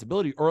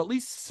responsibility, or at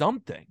least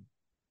something.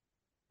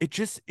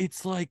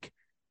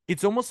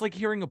 It's almost like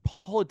hearing a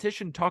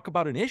politician talk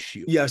about an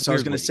issue. Yes, I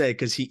was going to say,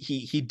 because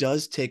he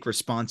does take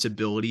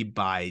responsibility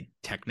by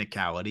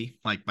technicality,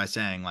 like by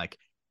saying, like,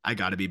 I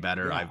got to be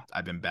better. Yeah.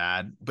 I've been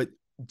bad. But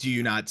do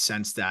you not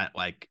sense that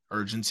like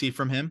urgency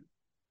from him?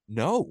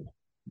 No.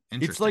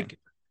 It's like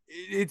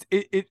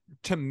it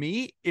to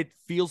me, it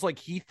feels like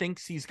he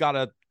thinks he's got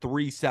a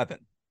 3.7,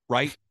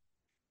 right?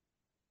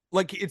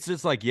 Like, it's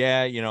just like,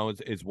 yeah,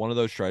 it's one of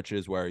those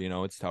stretches where,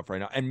 it's tough right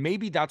now. And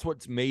maybe that's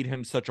what's made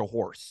him such a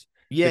horse.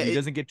 Yeah, he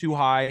doesn't get too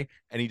high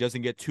and he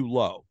doesn't get too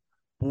low.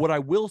 But what I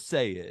will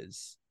say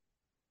is,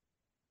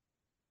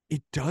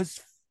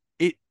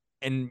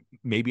 and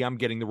maybe I'm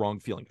getting the wrong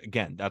feeling.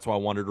 Again, that's why I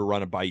wanted to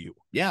run it by you.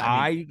 Yeah,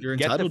 I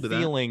get the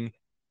feeling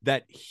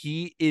that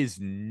he is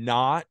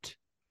not.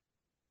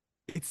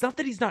 It's not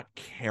that he's not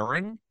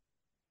caring.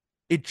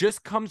 It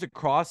just comes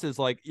across as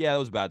like, yeah, that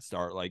was a bad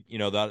start. Like,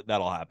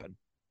 that'll happen.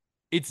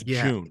 It's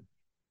June.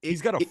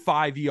 He's got a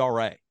 5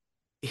 ERA.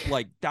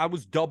 Like, that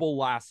was double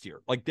last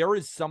year. Like, there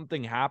is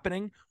something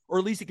happening, or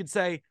at least he could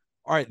say,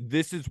 all right,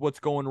 this is what's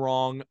going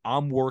wrong.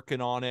 I'm working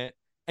on it.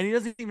 And he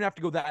doesn't even have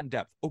to go that in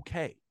depth.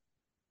 Okay.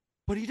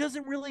 But he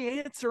doesn't really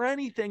answer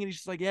anything. And he's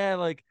just like, yeah,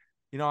 like,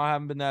 I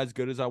haven't been as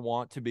good as I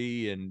want to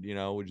be. And,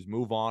 we just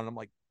move on. I'm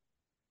like,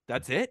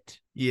 that's it.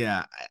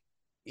 Yeah.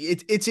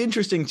 It's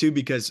interesting too,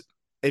 because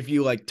if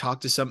you like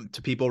talk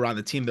to people around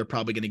the team, they're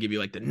probably going to give you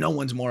like no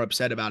one's more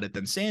upset about it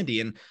than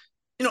Sandy. And,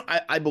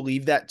 I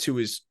believe that to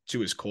his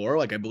core.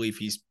 Like, I believe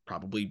he's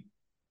probably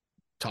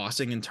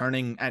tossing and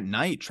turning at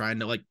night, trying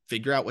to like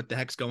figure out what the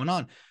heck's going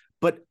on.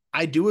 But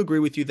I do agree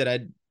with you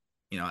that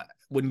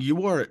when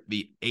you are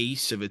the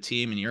ace of a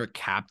team and you're a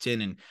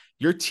captain and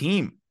your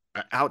team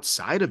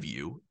outside of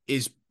you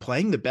is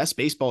playing the best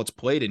baseball it's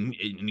played in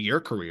your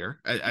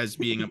career as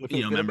being a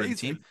member of the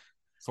team.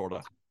 Sort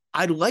of.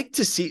 I'd like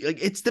to see, like,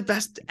 it's the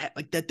best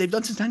like that they've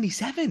done since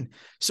 97.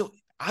 So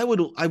I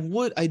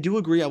do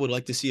agree. I would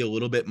like to see a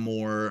little bit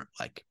more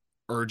like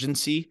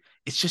urgency.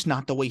 It's just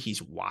not the way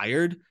he's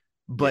wired, Yeah.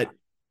 but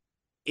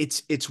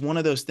it's one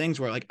of those things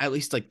where like at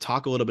least like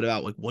talk a little bit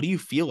about like what do you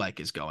feel like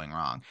is going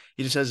wrong.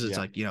 He just says it's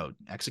Yeah. like,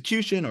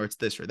 execution or it's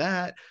this or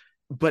that.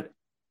 But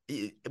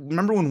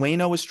remember when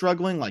Wayno was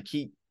struggling, like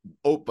he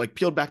like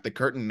peeled back the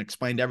curtain and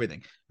explained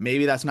everything.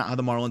 Maybe that's not how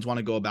the Marlins want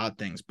to go about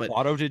things, but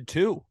Votto did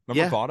too.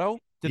 Remember yeah, Votto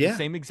did the yeah,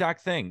 same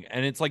exact thing.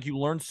 And it's like you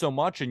learn so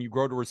much and you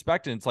grow to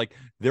respect it. And it's like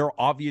they're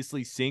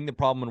obviously seeing the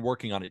problem and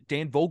working on it.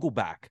 Dan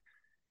Vogelback,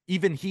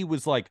 even he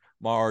was like,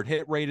 my hard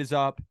hit rate is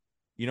up.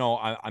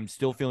 I'm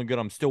still feeling good.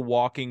 I'm still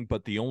walking,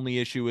 but the only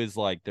issue is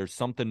like there's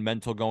something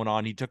mental going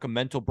on. He took a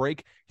mental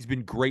break. He's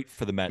been great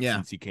for the Mets yeah,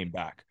 since he came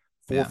back.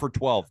 4 yeah, for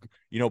 12,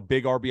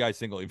 big RBI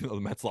single, even though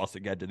the Mets lost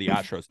again to the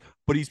Astros,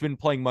 but he's been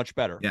playing much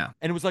better. yeah.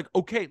 And it was like,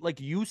 okay, like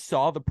you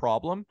saw the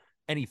problem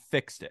and he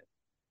fixed it.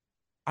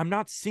 I'm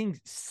not seeing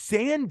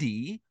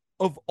Sandy,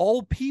 of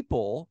all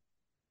people,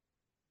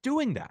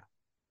 doing that.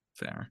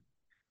 Fair.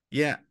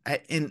 Yeah,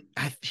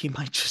 he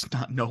might just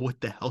not know what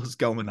the hell is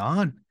going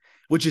on,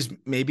 which is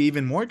maybe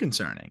even more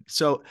concerning.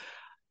 So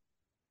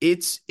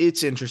it's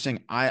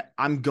interesting.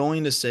 I'm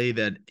going to say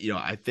that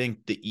I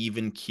think the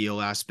even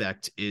keel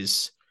aspect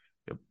is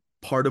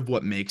part of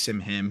what makes him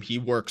him. He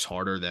works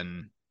harder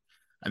than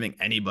I think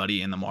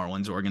anybody in the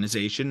Marlins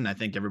organization. And I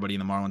think everybody in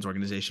the Marlins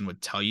organization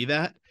would tell you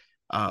that.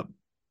 Uh,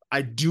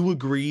 I do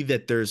agree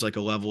that there's like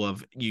a level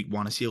of you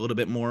want to see a little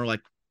bit more like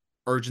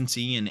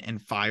urgency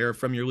and fire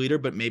from your leader,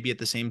 but maybe at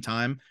the same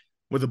time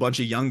with a bunch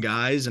of young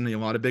guys and a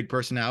lot of big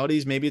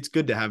personalities, maybe it's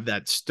good to have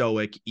that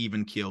stoic,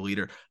 even keel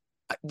leader.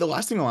 The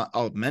last thing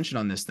I'll mention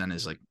on this then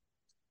is like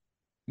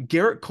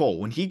Garrett Cole,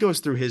 when he goes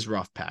through his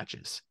rough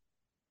patches,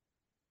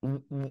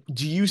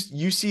 do you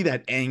see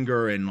that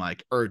anger and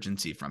like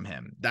urgency from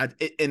him? That's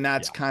Yeah.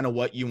 kind of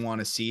what you want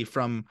to see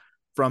from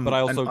But I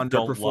an also don't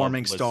love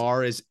underperforming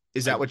star. Is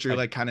that what you're I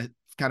like kind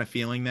of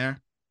feeling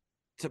there?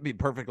 to be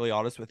perfectly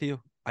honest with you,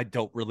 I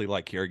don't really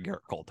like hearing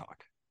Garrett Cole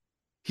talk.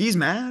 He's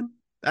mad.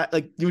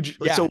 Like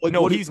Yeah, so like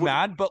no, he's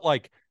mad, but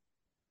like,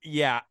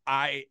 yeah,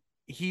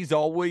 he's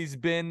always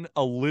been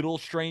a little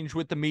strange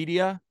with the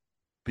media,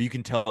 but you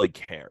can tell he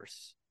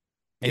cares.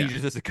 And yeah, he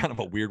just has a kind of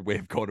a weird way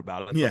of going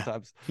about it yeah,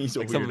 sometimes. he's a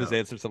Like some of his weirdo.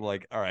 answers, I'm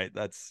like, all right,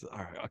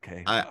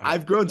 okay.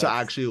 I've grown to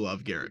That's actually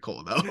love Garrett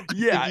Cole though. I think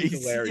yeah,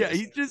 he's hilarious.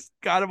 he's just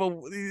kind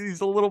of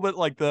he's a little bit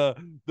like the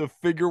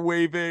figure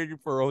waving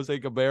for Jose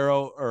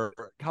Caballero or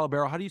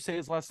Calabero. How do you say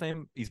his last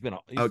name? He's been Oh,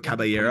 pretty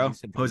Caballero,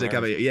 decent for the Jose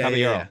Mariners. Caballero. Yeah, yeah,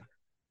 Caballero.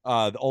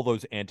 yeah. All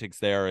those antics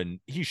there, and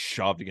he's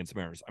shoved against the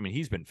Mariners. I mean,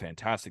 he's been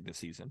fantastic this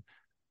season.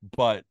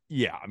 But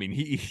yeah, I mean,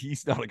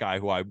 he's not a guy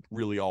who I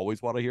really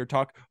always want to hear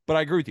talk. But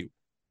I agree with you.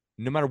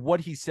 No matter what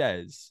he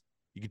says,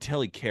 you can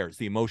tell he cares.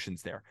 The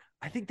emotion's there.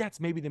 I think that's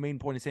maybe the main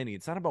point of saying it.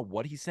 It's not about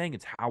what he's saying,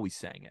 it's how he's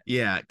saying it.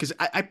 Yeah, because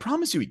I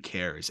promise you he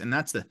cares, and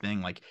that's the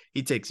thing. Like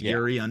he takes Yeah.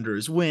 Yuri under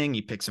his wing,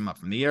 he picks him up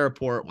from the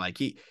airport. Like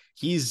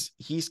he's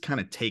kind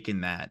of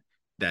taken that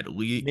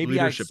Maybe I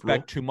leadership role.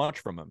 expect too much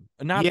from him.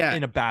 Not Yeah,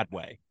 in a bad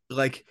way.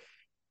 like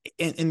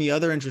and the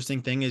other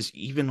interesting thing is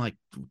even like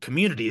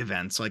community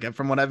events. Like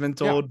from what I've been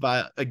Yeah. told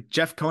by like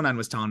Jeff Conan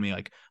was telling me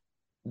like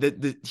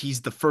that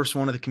he's the first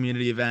one of the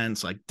community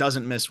events. Like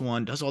doesn't miss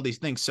one, does all these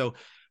things. So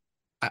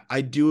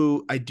I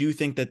do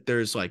think that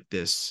there's like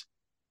this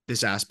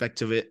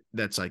aspect of it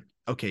that's like,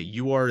 okay,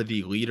 you are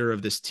the leader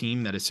of this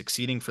team that is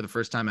succeeding for the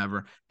first time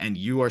ever, and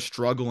you are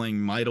struggling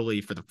mightily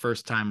for the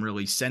first time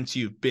really since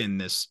you've been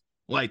this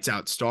lights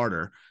out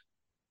starter.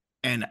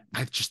 And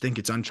I just think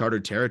it's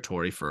uncharted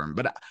territory for him.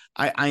 But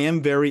I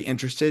am very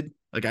interested.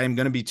 Like I am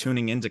going to be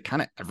tuning into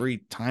kind of every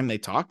time they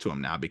talk to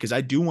him now because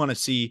I do want to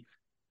see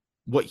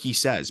what he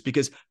says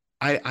because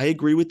I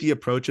agree with the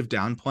approach of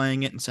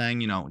downplaying it and saying,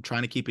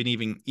 trying to keep it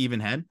even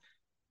head.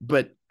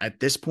 But at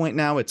this point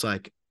now, it's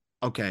like,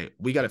 okay,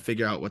 we got to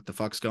figure out what the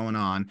fuck's going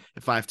on.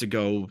 If I have to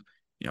go,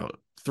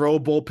 throw a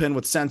bullpen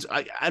with sense,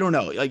 I don't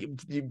know. Like,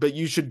 but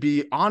you should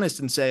be honest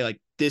and say, like,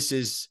 this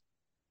is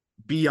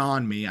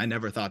beyond me. I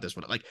never thought this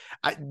would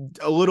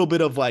a little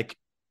bit of like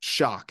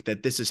shock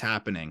that this is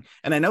happening.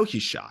 And I know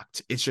he's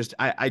shocked. It's just,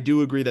 I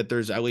do agree that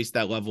there's at least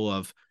that level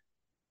of,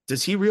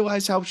 does he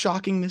realize how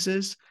shocking this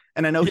is?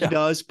 And I know he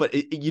does, but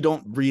you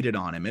don't read it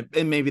on him.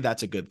 And maybe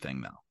that's a good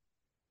thing though.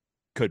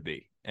 Could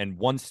be. And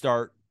one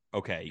start,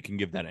 okay, you can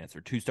give that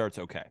answer. 2 starts,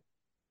 okay.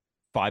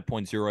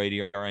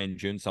 5.08 ERA in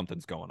June,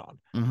 something's going on.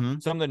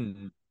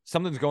 Mm-hmm.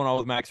 Something's going on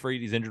with Max Fried.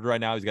 He's injured right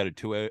now. He's got a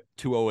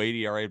 2.08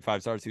 ERA in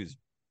 5 starts. He was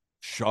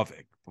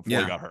shoving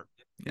before he got hurt.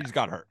 He just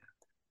got hurt.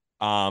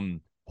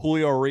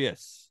 Julio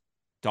Urias,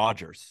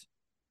 Dodgers.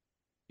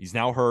 He's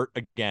now hurt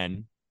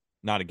again.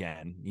 Not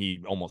again. He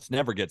almost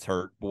never gets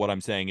hurt. But what I'm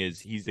saying is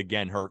he's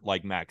again hurt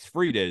like Max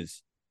Fried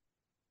is.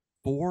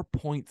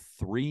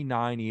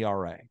 4.39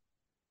 ERA.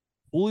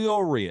 Julio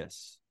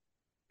Urias,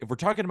 if we're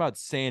talking about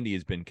Sandy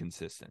has been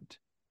consistent,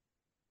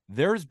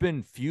 there's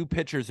been few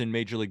pitchers in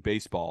Major League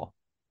Baseball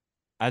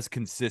as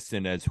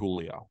consistent as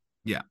Julio.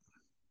 Yeah.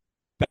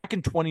 Back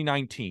in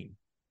 2019,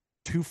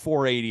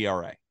 2.48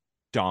 ERA,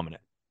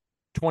 dominant.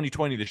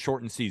 2020, the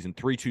shortened season,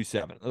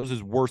 3.27. That was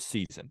his worst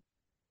season.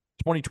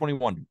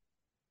 2021,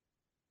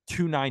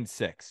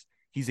 2.96.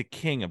 He's a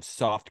king of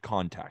soft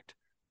contact.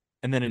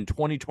 And then in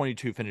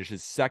 2022,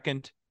 finishes third,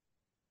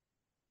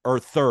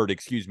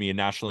 in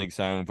National League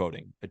Cy Young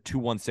voting at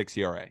 2.16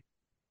 ERA.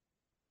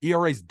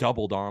 ERA's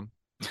doubled, Arm.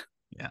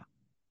 Yeah.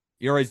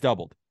 ERA's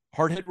doubled.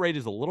 Hard hit rate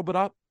is a little bit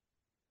up.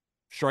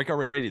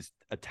 Strikeout rate is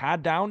a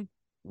tad down.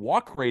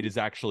 Walk rate is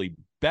actually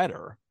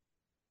better.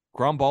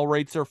 Ground ball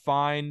rates are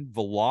fine.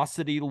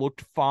 Velocity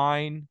looked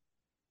fine.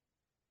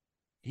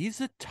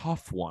 He's a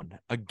tough one.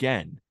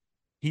 Again,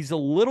 he's a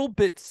little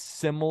bit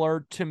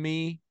similar to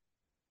me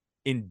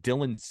in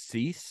Dylan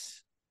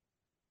Cease,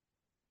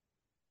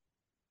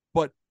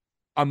 but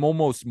I'm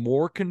almost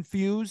more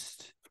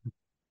confused.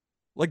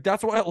 Like,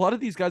 that's why a lot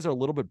of these guys are a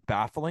little bit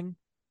baffling,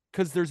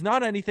 because there's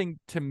not anything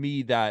to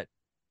me that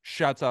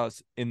shuts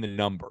us in the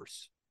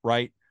numbers,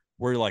 right?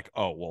 Where you're like,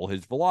 oh, well,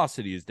 his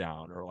velocity is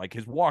down, or like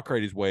his walk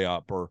rate is way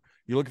up, or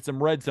you look at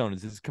some red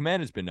zones, his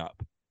command has been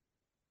up.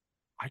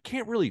 I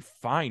can't really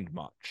find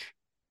much.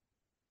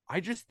 I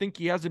just think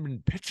he hasn't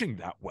been pitching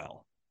that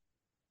well.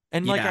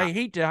 And like, Yeah. I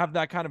hate to have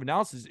that kind of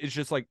analysis. It's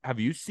just like, have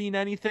you seen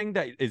anything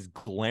that is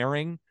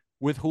glaring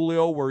with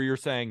Julio where you're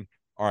saying,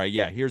 all right,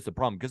 yeah, here's the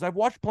problem? Because I've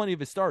watched plenty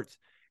of his starts.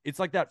 It's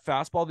like that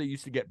fastball that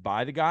used to get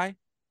by the guy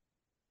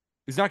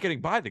is not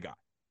getting by the guy.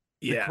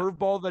 The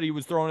curveball that he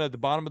was throwing at the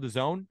bottom of the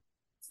zone,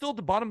 still at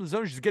the bottom of the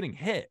zone, just getting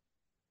hit.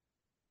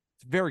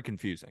 It's very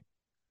confusing.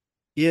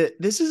 Yeah,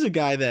 this is a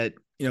guy that,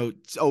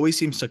 always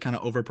seems to kind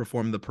of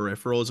overperform the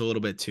peripherals a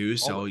little bit too.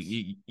 So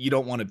you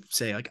don't want to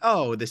say like,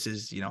 oh, this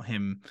is,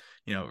 him,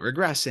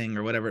 regressing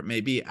or whatever it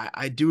may be.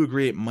 I do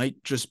agree. It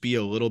might just be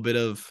a little bit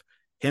of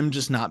him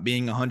just not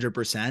being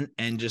 100%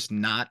 and just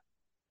not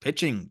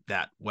pitching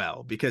that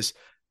well, because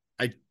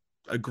I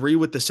agree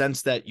with the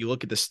sense that you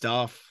look at the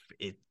stuff,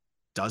 it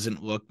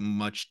doesn't look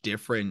much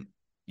different,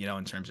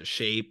 in terms of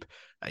shape.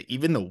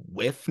 Even the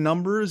whiff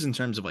numbers in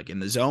terms of like in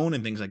the zone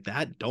and things like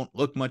that don't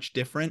look much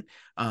different.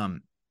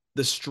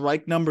 The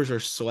strike numbers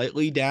are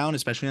slightly down,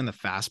 especially on the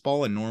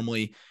fastball. And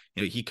normally,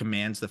 he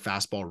commands the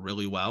fastball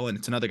really well. And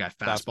it's another guy,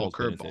 fastball,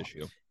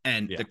 curveball.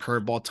 And the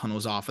curveball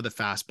tunnels off of the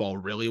fastball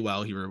really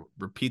well. He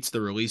repeats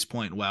the release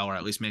point well, or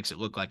at least makes it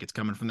look like it's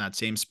coming from that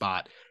same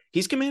spot.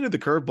 He's commanded the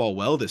curveball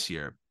well this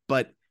year,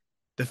 but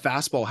the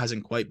fastball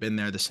hasn't quite been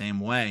there the same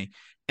way.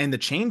 And the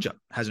changeup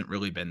hasn't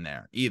really been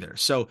there either.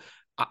 So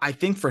I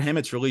think for him,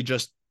 it's really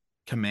just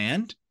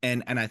command.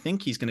 And I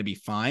think he's going to be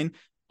fine.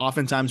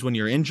 Oftentimes when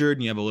you're injured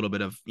and you have a little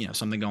bit of,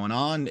 something going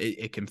on,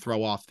 it can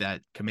throw off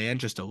that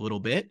command just a little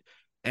bit.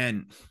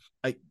 And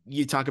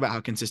you talk about how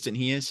consistent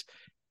he is.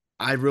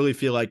 I really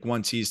feel like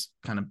once he's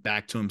kind of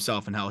back to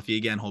himself and healthy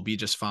again, he'll be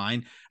just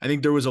fine. I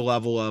think there was a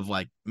level of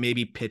like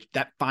maybe pitch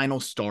that final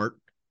start.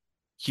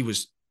 He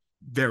was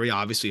very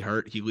obviously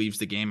hurt. He leaves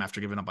the game after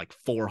giving up like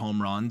 4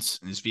 home runs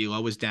and his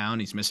velo was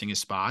down. He's missing his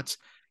spots.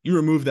 You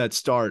remove that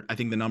start, I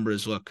think the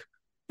numbers look,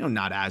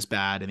 not as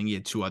bad. I think he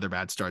had 2 other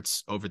bad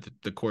starts over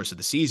the course of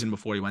the season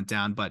before he went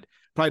down, but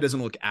probably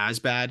doesn't look as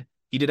bad.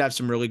 He did have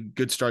some really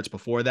good starts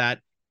before that.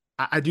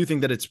 I do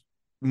think that it's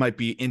might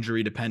be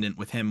injury dependent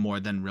with him more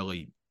than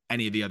really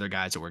any of the other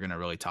guys that we're going to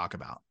really talk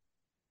about.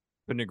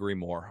 Couldn't agree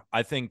more.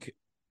 I think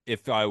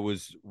if I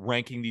was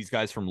ranking these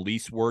guys from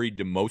least worried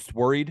to most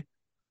worried,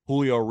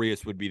 Julio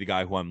Urias would be the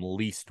guy who I'm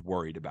least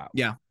worried about.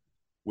 Yeah.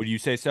 Would you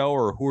say so?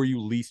 Or who are you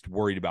least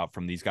worried about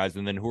from these guys?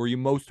 And then who are you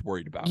most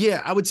worried about?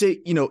 Yeah, I would say,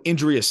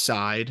 injury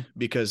aside,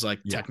 because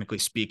technically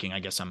speaking, I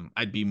guess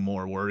I'd be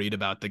more worried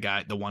about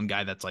the one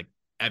guy that's like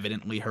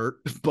evidently hurt.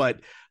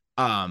 But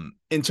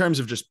in terms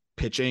of just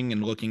pitching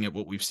and looking at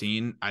what we've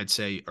seen, I'd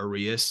say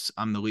Urias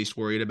I'm the least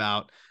worried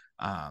about.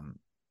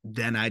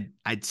 Then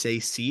I'd say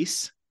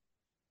Cease,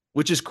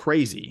 which is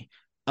crazy.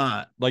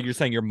 Like you're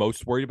saying you're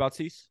most worried about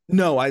Cease?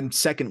 No, I'm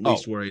second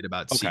least worried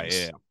about Cease.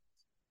 Okay, yeah.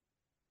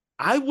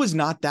 I was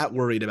not that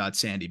worried about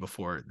Sandy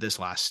before this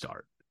last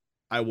start.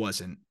 I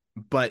wasn't,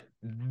 but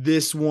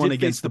this one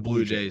against the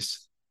Blue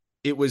Jays,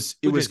 it was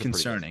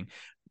concerning.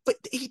 But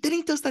then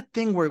he does that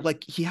thing where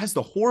like he has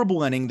the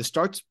horrible inning, the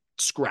start's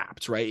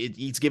scrapped, right?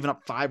 He's given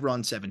up 5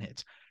 runs, 7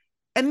 hits,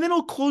 and then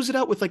he'll close it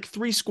out with like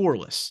 3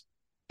 scoreless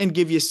and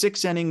give you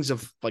 6 innings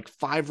of like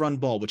 5-run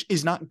ball, which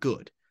is not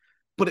good.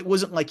 But it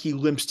wasn't like he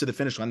limps to the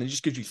finish line. It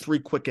just gives you 3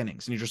 quick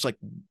innings, and you're just like,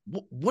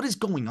 what is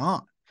going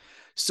on?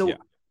 So. Yeah.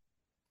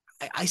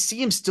 I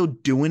see him still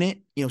doing it,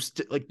 you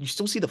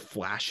still see the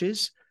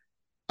flashes.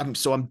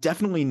 So I'm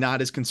definitely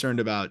not as concerned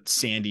about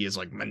Sandy as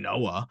like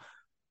Manoah.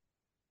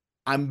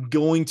 I'm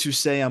going to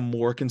say I'm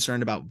more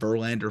concerned about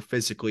Verlander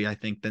physically, I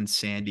think, than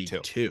Sandy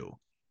too.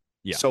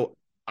 Yeah. So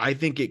I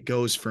think it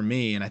goes for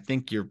me, and I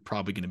think you're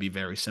probably going to be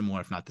very similar,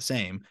 if not the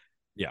same.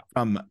 Yeah.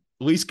 From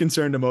least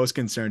concerned to most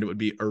concerned, it would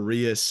be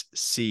Urias,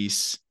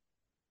 Cease,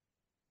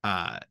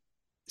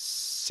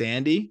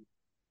 Sandy.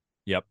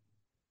 Yep.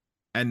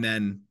 And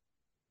then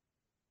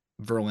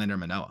Verlander,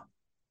 Manoah.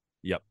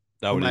 Yep.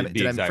 That would be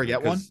did I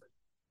forget one?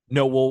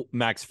 No, well,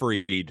 Max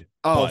Fried.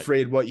 Oh, But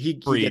Fried, what he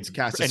gets Fried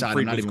cast and aside. I'm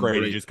Fried not was even great. He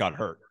worried. just got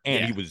hurt,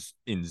 and Yeah. he was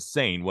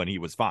insane when he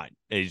was fine.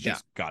 He Yeah.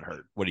 just got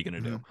hurt. What are you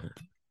going to Mhm. do?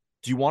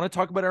 Do you want to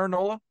talk about Aaron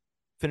Nola?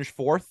 Finished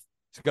fourth.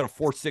 He's got a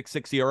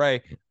 4.66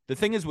 ERA. The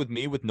thing is with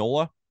me with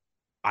Nola,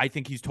 I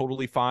think he's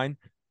totally fine.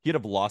 He had a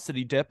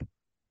velocity dip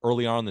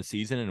early on in the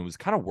season, and it was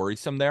kind of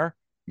worrisome there.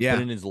 But Yeah.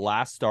 in his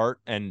last start,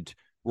 and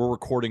we're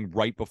recording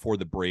right before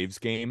the Braves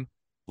game,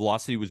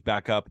 velocity was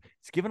back up.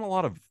 He's given a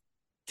lot of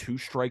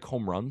 2-strike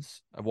home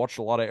runs. I've watched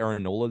a lot of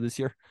Aaron Nola this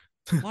year.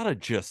 A lot of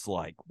just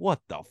like,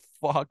 what the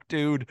fuck,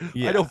 dude?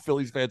 I know Yeah.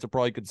 Phillies fans are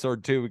probably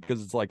concerned too,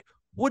 because it's like,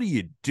 what are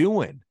you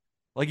doing?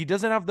 Like, he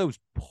doesn't have those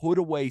put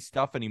away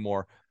stuff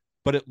anymore,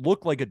 but it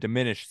looked like a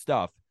diminished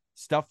stuff.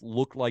 Stuff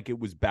looked like it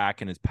was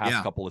back in his past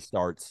Yeah. couple of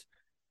starts.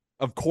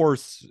 Of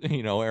course,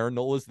 Aaron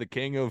Nola's the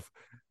king of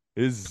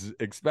his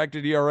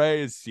expected ERA,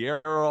 his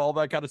Sierra, all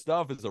that kind of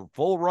stuff is a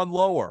full run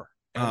lower.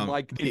 And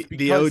like, it's The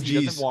because he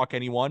doesn't OGs. walk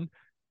anyone.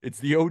 It's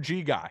the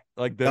OG guy.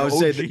 Like the I would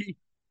say that OG.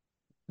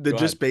 the Go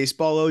just ahead.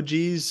 baseball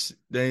OGs,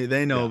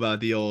 they know Yeah. about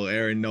the old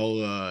Aaron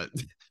Nola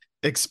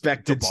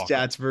expected Debacle.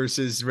 stats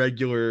versus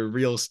regular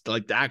real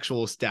like the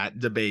actual stat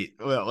debate.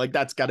 Well, like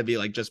that's got to be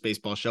like just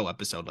baseball show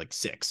episode like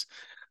 6.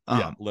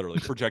 Yeah, literally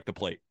project the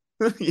plate.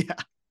 Yeah.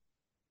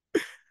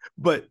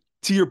 But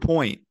to your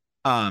point,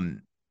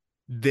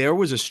 there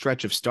was a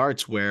stretch of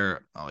starts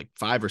where like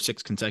 5 or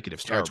 6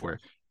 consecutive starts Terrible. where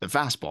the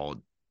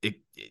fastball it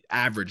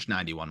averaged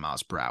 91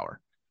 miles per hour.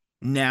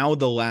 Now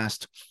the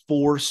last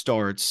 4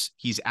 starts,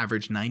 he's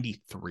averaged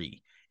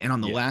 93. And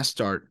on the last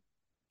start,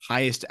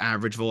 highest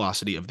average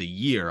velocity of the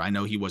year. I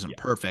know he wasn't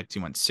perfect. He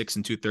went 6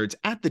 2/3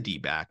 at the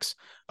D-backs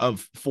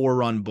of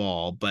 4-run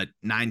ball, but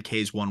 9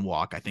 Ks, 1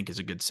 walk, I think is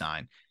a good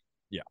sign.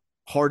 Yeah.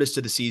 Hardest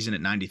of the season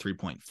at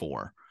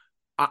 93.4.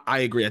 I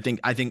agree. I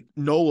think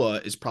Nola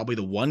is probably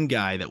the one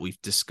guy that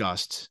we've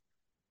discussed.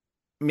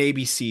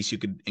 Maybe Cease you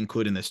could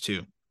include in this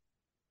too.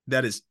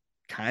 That is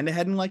kind of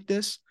heading like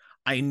this.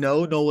 I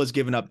know Nola's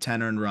given up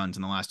 10 earned runs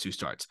in the last 2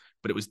 starts,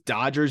 but it was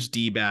Dodgers,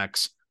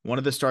 D-backs, one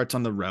of the starts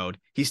on the road.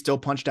 He still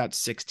punched out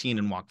 16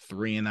 and walked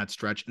 3 in that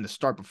stretch. And the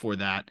start before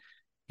that,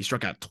 he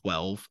struck out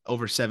 12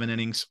 over 7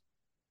 innings.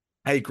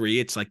 I agree.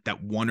 It's like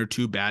that 1 or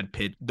 2 bad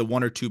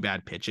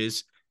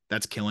pitches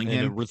that's killing And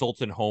it him.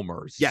 results in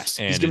homers. Yes,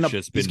 and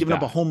he's given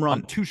up a home run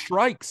on 2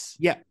 strikes.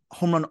 Yeah,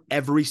 home run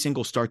every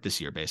single start this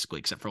year, basically,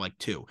 except for like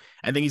 2.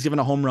 I think he's given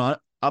a home run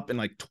up in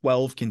like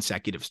 12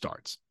 consecutive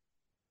starts.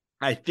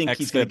 I think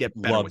he's going to get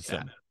better with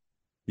that.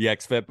 The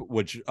XFIP,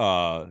 which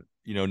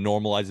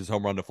normalizes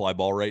home run to fly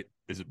ball rate,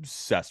 is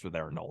obsessed with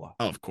Aaron Nola.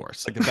 Oh, of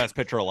course, like the best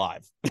pitcher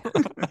alive.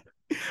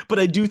 But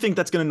I do think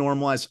that's going to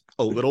normalize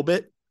a little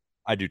bit.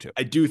 I do too.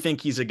 I do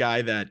think he's a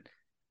guy that,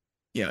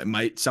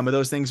 some of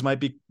those things might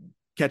be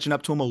catching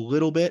up to him a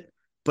little bit,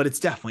 but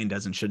it's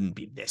definitely shouldn't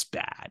be this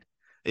bad.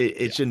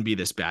 It shouldn't be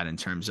this bad in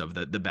terms of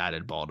the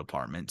batted ball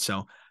department.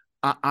 So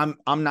I'm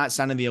not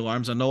sounding the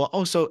alarms on Nola.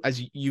 Also,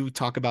 as you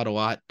talk about a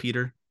lot,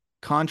 Peter,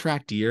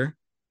 contract year.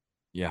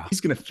 Yeah,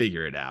 he's going to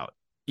figure it out.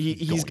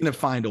 He's going to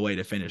find a way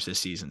to finish this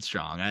season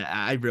strong.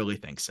 I really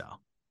think so.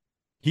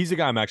 He's a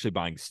guy I'm actually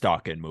buying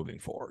stock in moving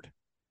forward.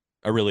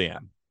 I really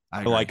am.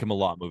 I like him a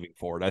lot moving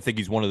forward. I think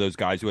he's one of those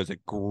guys who has a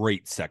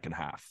great second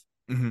half.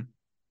 Mm-hmm.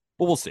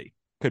 But we'll see.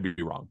 Could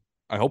be wrong.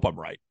 I hope I'm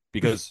right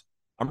because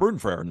I'm rooting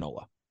for Aaron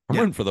Nola. I'm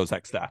rooting for those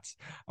X stats.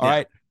 All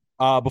right.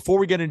 Before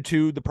we get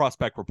into the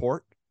prospect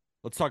report,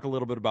 let's talk a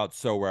little bit about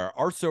So Rare.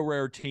 Our So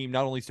Rare team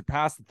not only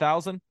surpassed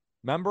 1,000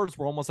 members,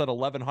 we're almost at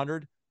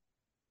 1,100.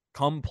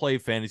 Come play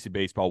fantasy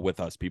baseball with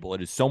us, people.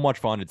 It is so much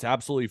fun. It's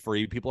absolutely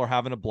free. People are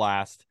having a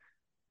blast.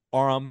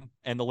 And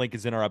the link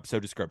is in our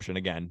episode description.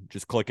 Again,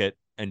 just click it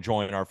and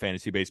join our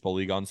fantasy baseball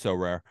league on So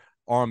Rare.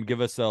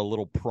 Give us a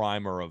little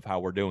primer of how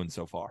we're doing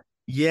so far.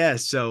 Yeah,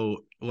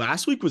 so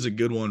last week was a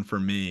good one for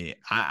me.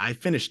 I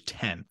finished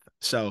 10th.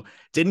 So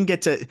didn't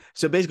get to.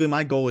 So basically,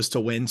 my goal is to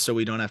win, so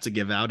we don't have to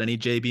give out any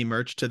JB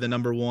merch to the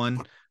number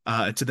one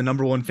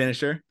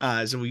finisher.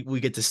 So we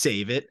get to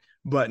save it.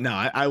 But no,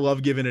 I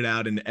love giving it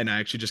out, and I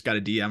actually just got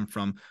a DM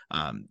from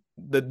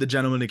the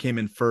gentleman who came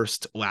in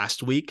first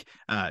last week.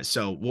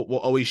 So we'll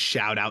always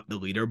shout out the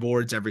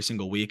leaderboards every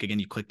single week. Again,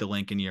 you click the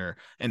link in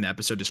the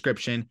episode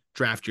description,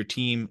 draft your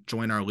team,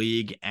 join our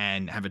league,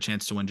 and have a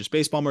chance to win just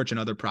baseball merch and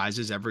other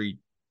prizes every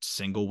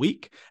single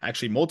week,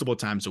 actually multiple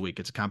times a week.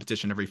 It's a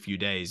competition every few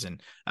days, and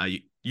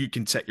you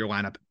can set your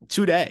lineup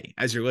today.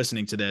 As you're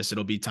listening to this,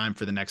 it'll be time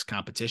for the next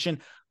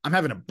competition. I'm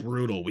having a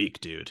brutal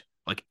week, dude.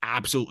 Like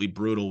absolutely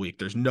brutal week.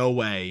 There's no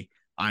way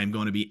I'm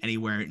going to be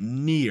anywhere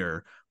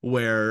near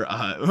where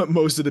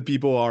most of the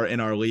people are in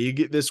our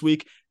league this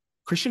week.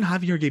 Christian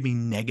Javier gave me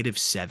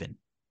 -7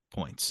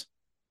 points.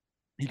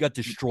 He got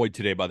destroyed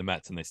today by the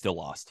Mets, and they still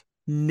lost.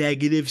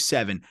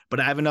 -7, but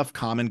I have enough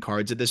common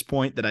cards at this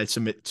point that I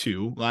submit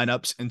 2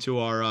 lineups into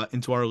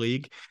our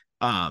league.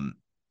 And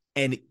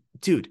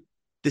dude,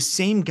 the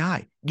same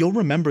guy, you'll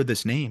remember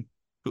this name,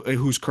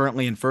 who's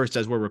currently in first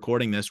as we're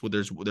recording this. Well,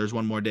 there's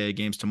one more day of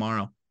games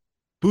tomorrow.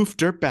 Boof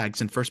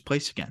Dirtbag's in first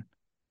place again.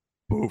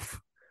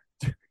 Boof.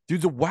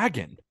 Dude's a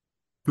wagon.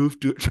 Boof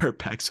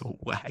Dirtbag's a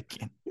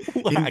wagon.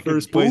 in Wagon.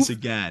 first place Booth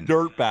again.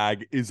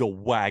 Dirtbag is a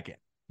wagon.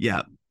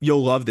 Yeah,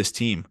 you'll love this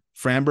team.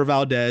 Framber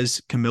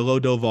Valdez, Camilo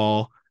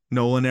Doval,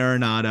 Nolan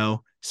Arenado,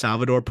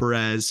 Salvador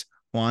Perez,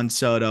 Juan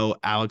Soto,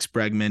 Alex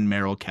Bregman,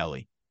 Merrill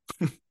Kelly.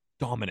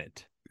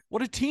 Dominant.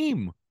 What a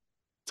team.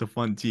 It's a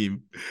fun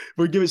team.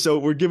 We're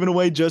giving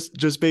away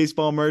just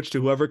baseball merch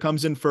to whoever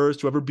comes in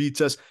first, whoever beats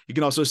us. You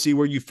can also see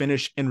where you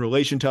finish in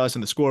relation to us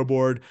in the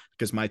scoreboard,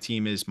 because my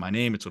team is my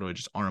name. It's literally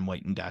just Arm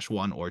Layton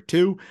 -1 or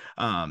 2.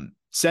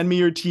 Send me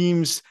your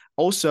teams.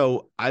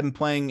 Also, I'm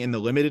playing in the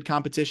limited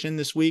competition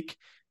this week,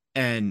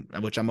 and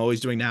which I'm always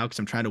doing now because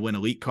I'm trying to win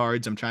elite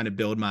cards. I'm trying to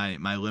build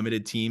my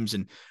limited teams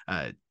and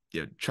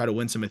try to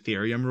win some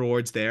Ethereum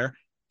rewards there.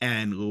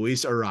 And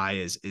Luis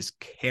Arias is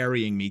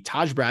carrying me.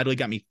 Taj Bradley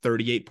got me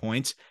 38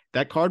 points.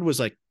 That card was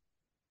like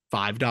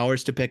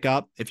 $5 to pick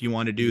up if you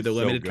want to do the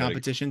limited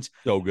competitions.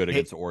 So good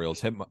against the Orioles.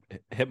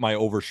 Hit my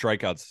over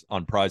strikeouts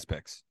on Prize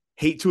Picks.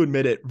 Hate to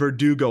admit it,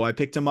 Verdugo, I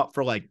picked him up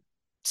for like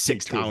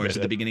 $6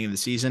 at the beginning of the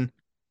season.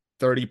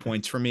 30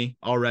 points for me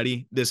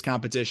already this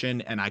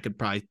competition, and I could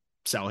probably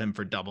sell him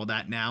for double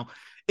that now.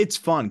 It's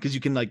fun because you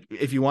can, like,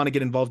 if you want to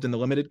get involved in the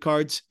limited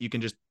cards, you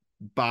can just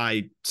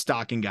buy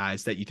stocking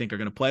guys that you think are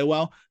going to play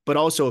well. But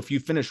also, if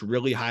you finish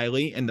really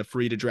highly in the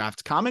free to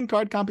draft common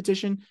card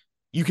competition,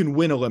 you can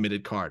win a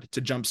limited card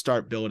to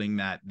jumpstart building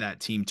that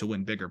team to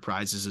win bigger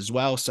prizes as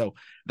well. So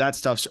that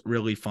stuff's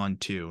really fun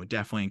too.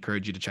 Definitely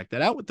encourage you to check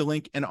that out with the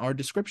link in our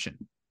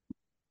description.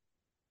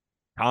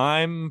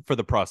 Time for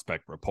the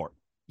prospect report.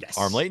 Yes.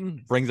 Arm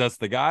Layton brings us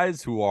the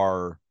guys who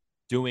are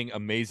doing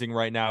amazing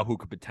right now, who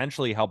could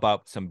potentially help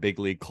out some big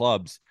league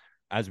clubs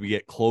as we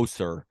get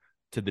closer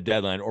to the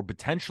deadline, or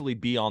potentially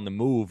be on the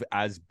move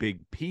as big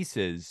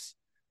pieces.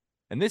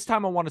 And this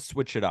time I want to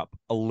switch it up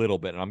a little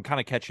bit, and I'm kind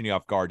of catching you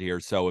off guard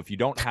here. So if you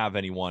don't have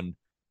anyone,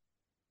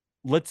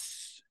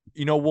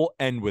 we'll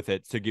end with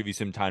it to give you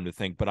some time to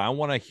think, but I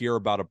want to hear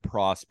about a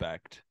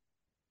prospect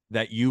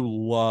that you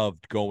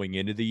loved going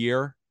into the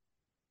year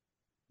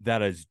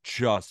that has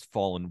just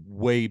fallen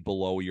way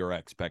below your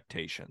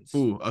expectations.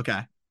 Ooh,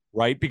 okay.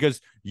 Right? Because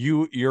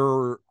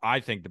you're, I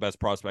think, the best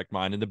prospect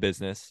mind in the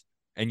business.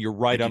 And you're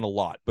right on a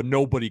lot, but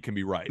nobody can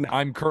be right. No.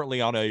 I'm currently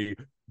on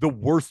the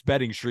worst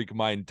betting streak of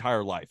my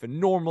entire life.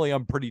 And normally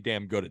I'm pretty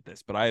damn good at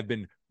this, but I have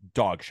been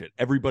dog shit.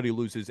 Everybody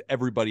loses.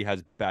 Everybody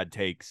has bad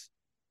takes.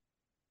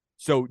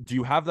 So do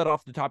you have that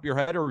off the top of your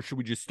head, or should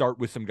we just start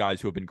with some guys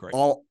who have been great?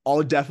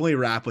 I'll definitely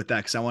wrap with that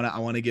because I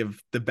want to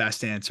give the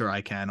best answer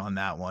I can on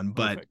that one.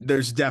 But Perfect.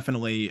 There's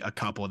definitely a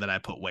couple that I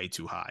put way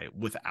too high,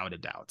 without a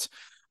doubt,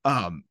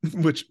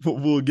 which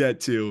we'll get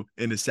to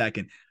in a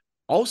second.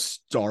 I'll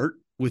start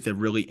with a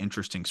really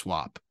interesting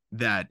swap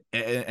and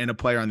a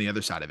player on the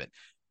other side of it.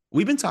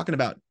 We've been talking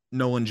about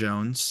Nolan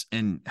Jones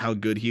and how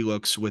good he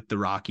looks with the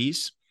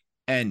Rockies,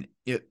 and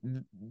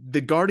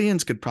the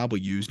Guardians could probably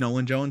use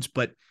Nolan Jones,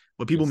 but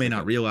what people may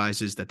not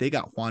realize is that they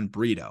got Juan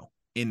Brito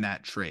in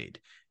that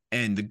trade,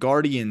 and the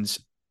Guardians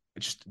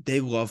they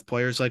love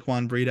players like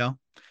Juan Brito,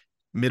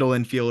 middle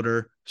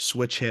infielder,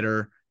 switch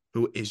hitter,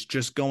 who is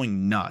just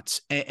going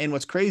nuts. And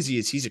what's crazy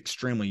is he's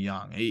extremely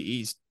young.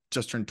 He's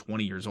just turned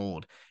 20 years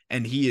old,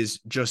 and he is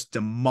just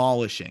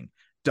demolishing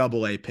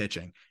Double-A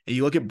pitching. And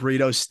you look at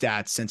Brito's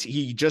stats since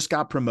he just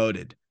got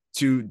promoted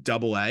to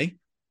Double-A.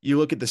 You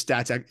look at the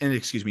stats, and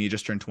excuse me, he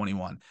just turned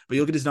 21. But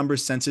you look at his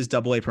numbers since his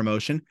Double-A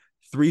promotion: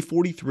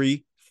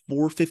 343,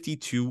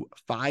 452,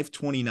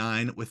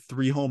 529 with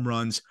 3 home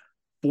runs,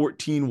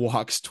 14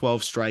 walks,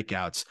 12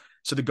 strikeouts.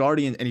 So the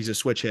Guardian, and he's a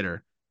switch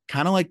hitter,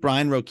 kind of like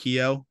Brian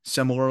Roquillo,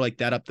 similar like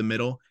that up the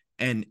middle.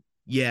 And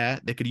yeah,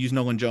 they could use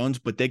Nolan Jones,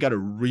 but they got a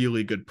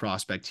really good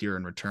prospect here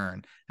in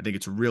return. I think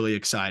it's really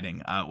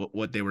exciting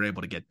what they were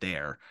able to get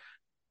there.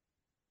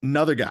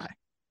 Another guy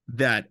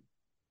that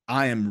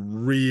I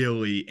am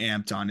really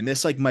amped on, and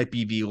this might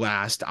be the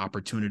last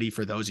opportunity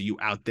for those of you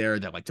out there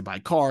that like to buy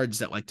cards,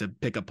 that like to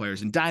pick up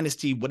players in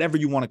Dynasty, whatever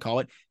you want to call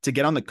it, to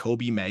get on the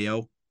Kobe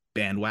Mayo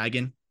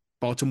bandwagon.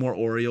 Baltimore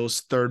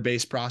Orioles third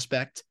base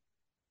prospect.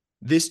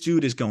 This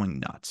dude is going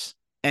nuts.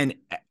 And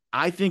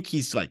I think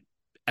he's like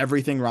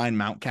everything Ryan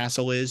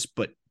Mountcastle is,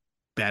 but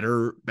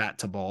better bat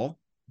to ball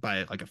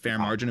by like a fair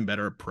margin and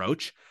better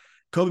approach.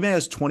 Kobe Mayo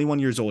is 21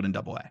 years old in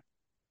Double-A.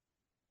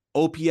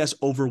 OPS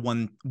over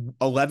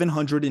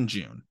 1,100 in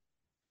June.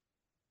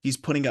 He's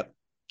putting up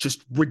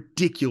just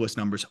ridiculous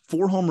numbers.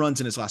 4 home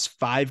runs in his last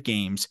 5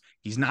 games.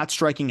 He's not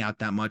striking out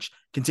that much.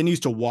 Continues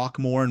to walk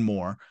more and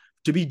more.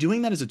 To be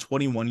doing that as a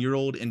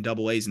 21-year-old in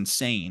Double-A is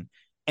insane.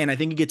 And I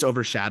think it gets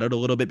overshadowed a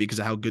little bit because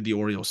of how good the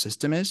Orioles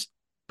system is.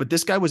 But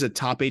this guy was a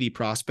top 80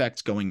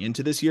 prospect going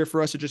into this year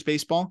for us at Just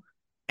Baseball.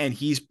 And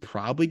he's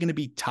probably going to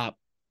be top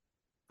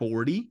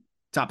 40,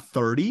 top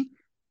 30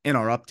 in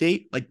our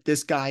update. Like,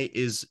 this guy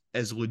is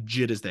as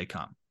legit as they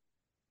come.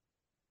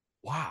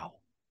 Wow.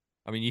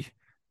 I mean,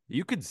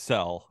 you could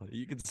sell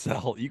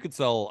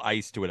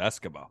ice to an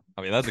Eskimo.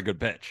 I mean, that's a good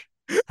pitch.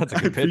 That's a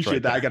good pitch. I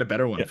appreciate that. I got a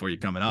better one for you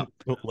coming up.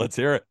 Let's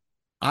hear it.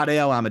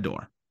 Adel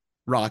Amador,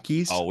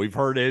 Rockies. Oh, we've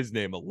heard his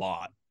name a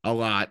lot.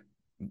 I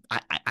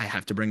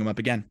have to bring him up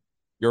again.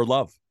 Your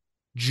love.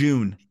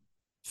 June,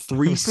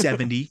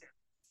 370,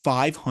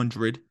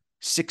 .500,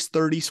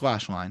 630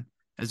 slash line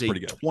as a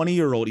Pretty good.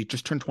 20-year-old. He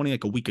just turned 20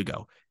 like a week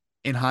ago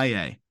in high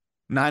A.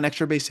 9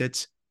 extra base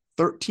hits,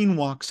 13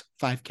 walks,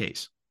 5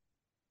 Ks.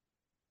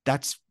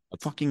 That's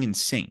fucking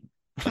insane.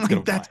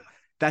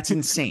 That's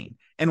insane.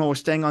 And while we're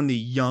staying on the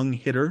young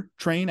hitter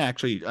train,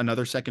 actually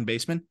another second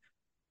baseman,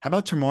 how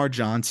about Tamar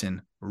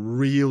Johnson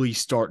really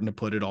starting to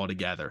put it all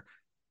together?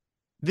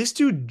 This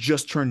dude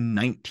just turned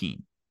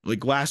 19.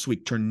 Like last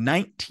week, turned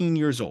 19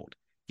 years old.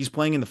 He's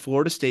playing in the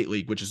Florida State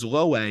League, which is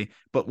low A,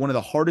 but one of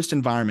the hardest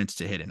environments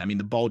to hit in. I mean,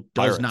 the ball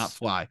does not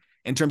fly.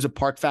 In terms of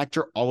park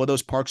factor, all of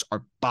those parks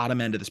are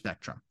bottom end of the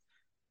spectrum.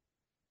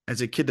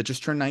 As a kid that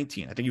just turned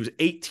 19, I think he was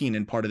 18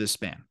 in part of this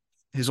span.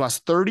 His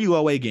last 30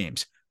 low A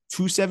games,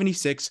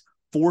 276,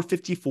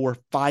 454,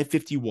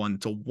 551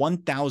 to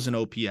 1,000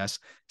 OPS,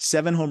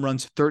 7 home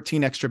runs,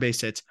 13 extra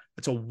base hits.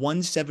 That's a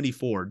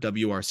 174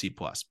 WRC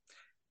plus.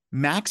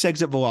 Max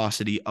exit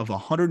velocity of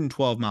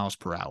 112 miles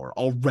per hour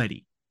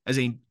already as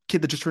a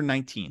kid that just turned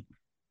 19,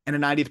 and a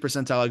 90th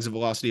percentile exit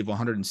velocity of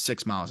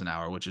 106 miles an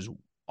hour, which is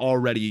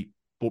already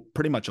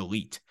pretty much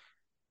elite.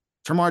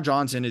 Tamar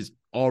Johnson is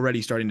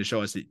already starting to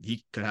show us that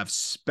he could have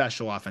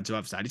special offensive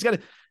upside. He's got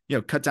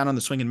to, cut down on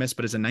the swing and miss,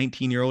 but as a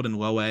 19-year-old in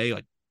low A,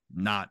 like,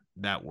 not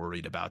that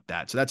worried about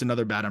that. So that's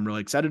another bat I'm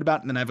really excited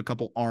about. And then I have a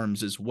couple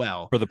arms as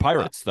well for the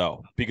Pirates,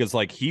 though, because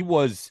like he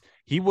was,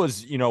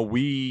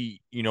 we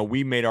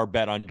made our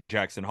bet on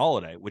Jackson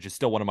Holiday, which is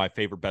still one of my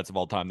favorite bets of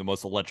all time, the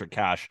most electric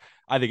cash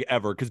I think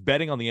ever, because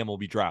betting on the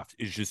MLB draft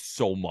is just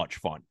so much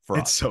fun for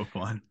us. It's so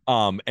fun.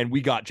 And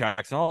we got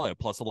Jackson Holiday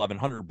plus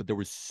 1,100, but there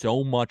was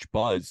so much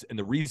buzz, and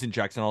the reason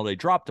Jackson Holiday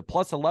dropped to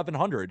plus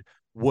 1,100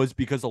 was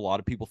because a lot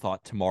of people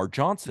thought Tamar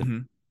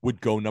Johnson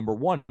would go number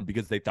one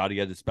because they thought he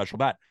had a special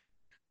bat.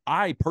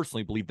 I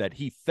personally believe that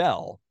he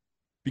fell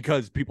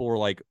because people were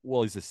like,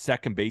 well, he's a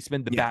second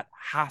baseman. The bat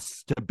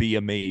has to be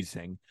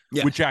amazing.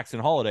 Yeah. With Jackson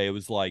Holiday, it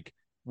was like,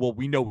 well,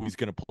 we know he's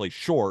going to play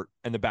short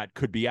and the bat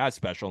could be as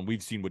special. And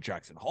we've seen what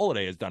Jackson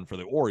Holiday has done for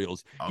the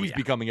Orioles. He's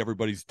becoming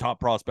everybody's top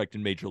prospect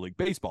in Major League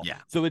Baseball. Yeah.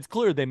 So it's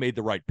clear they made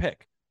the right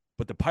pick.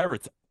 But the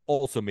Pirates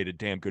also made a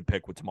damn good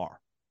pick with Tamar.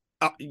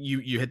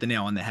 You hit the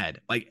nail on the head.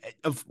 Like,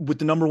 with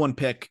the number one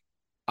pick,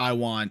 I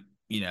want,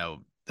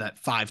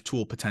 that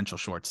 5-tool potential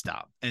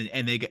shortstop,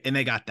 and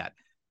they got that.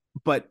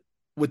 But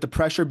with the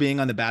pressure being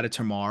on the bat of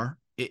Tamar,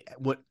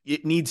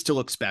 it needs to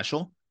look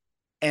special.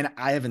 And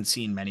I haven't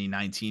seen many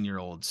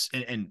 19-year-olds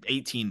and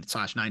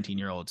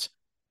 18/19-year-olds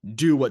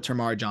do what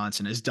Tamar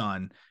Johnson has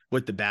done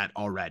with the bat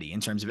already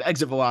in terms of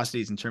exit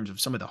velocities, in terms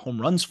of some of the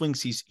home run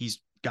swings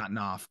he's gotten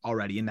off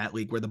already in that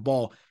league where the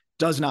ball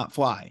does not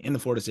fly in the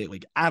Florida State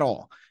League at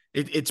all.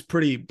 It's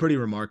pretty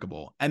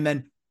remarkable. And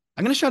then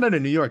I'm going to shout out a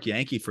New York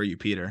Yankee for you,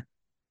 Peter.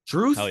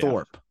 Drew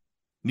Thorpe,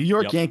 New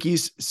York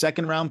Yankees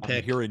second round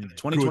pick,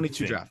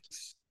 2022 draft.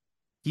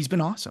 He's been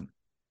awesome.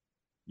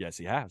 Yes,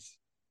 he has.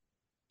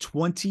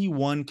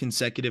 21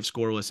 consecutive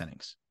scoreless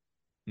innings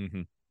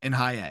in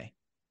high A,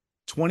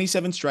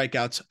 27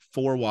 strikeouts,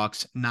 4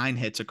 walks, 9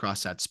 hits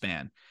across that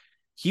span.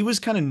 He was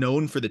kind of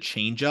known for the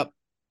changeup,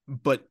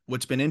 but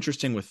what's been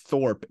interesting with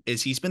Thorpe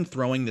is he's been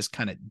throwing this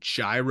kind of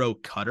gyro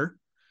cutter,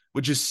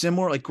 which is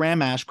similar. Like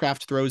Graham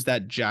Ashcraft throws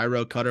that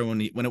gyro cutter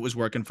when it was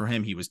working for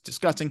him. He was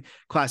discussing.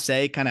 Class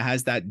A kind of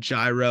has that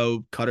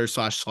gyro cutter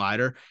 /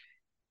 slider.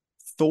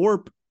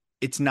 Thorpe,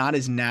 it's not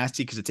as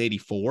nasty because it's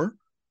 84,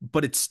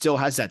 but it still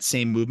has that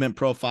same movement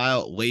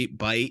profile. Late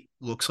bite,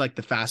 looks like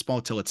the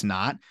fastball till it's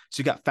not.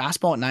 So you got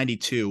fastball at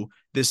 92,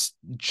 this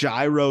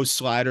gyro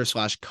slider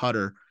 /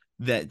 cutter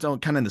that don't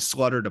kind of in the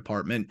slutter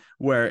department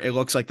where it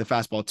looks like the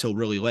fastball till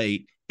really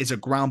late is a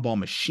ground ball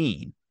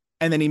machine.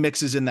 And then he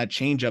mixes in that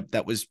changeup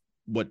that was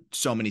what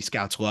so many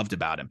scouts loved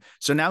about him.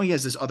 So now he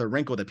has this other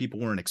wrinkle that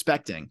people weren't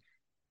expecting.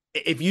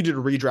 If you did a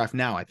redraft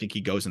now, I think he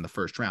goes in the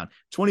first round.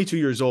 22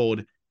 years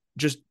old,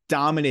 just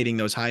dominating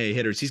those high A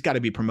hitters. He's got to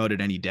be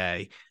promoted any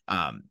day.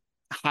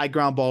 High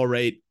ground ball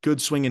rate,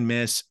 good swing and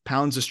miss,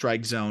 pounds the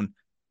strike zone.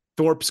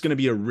 Thorpe's going to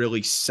be a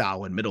really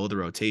solid middle of the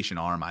rotation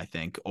arm, I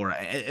think,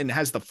 and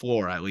has the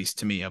floor, at least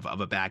to me, of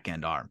a back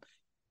end arm.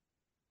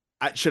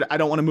 I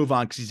don't want to move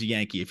on because he's a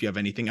Yankee. If you have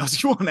anything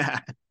else you want to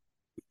add.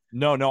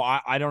 No,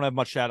 I don't have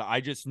much to add.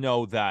 I just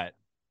know that,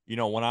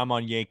 when I'm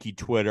on Yankee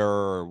Twitter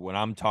or when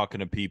I'm talking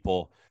to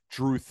people,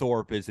 Drew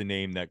Thorpe is a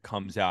name that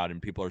comes out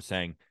and people are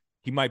saying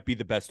he might be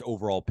the best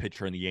overall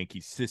pitcher in the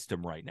Yankees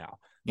system right now.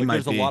 Like,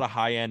 there's a lot of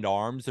high-end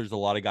arms. There's a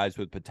lot of guys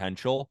with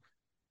potential,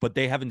 but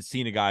they haven't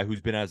seen a guy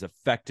who's been as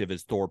effective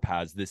as Thorpe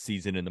has this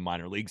season in the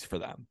minor leagues for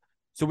them.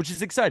 So, which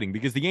is exciting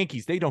because the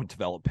Yankees, they don't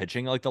develop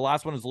pitching. Like the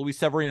last one is Luis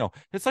Severino.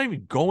 It's not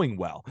even going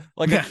well.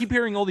 Like I keep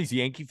hearing all these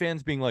Yankee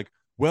fans being like,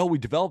 well, we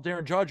developed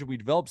Aaron Judge and we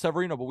developed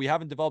Severino, but we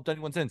haven't developed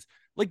anyone since.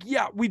 Like,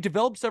 yeah, we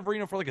developed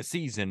Severino for like a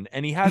season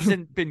and he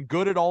hasn't been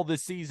good at all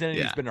this season. And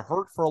he's been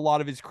hurt for a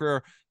lot of his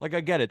career. Like,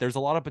 I get it. There's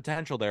a lot of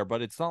potential there,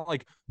 but it's not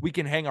like we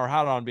can hang our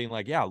hat on being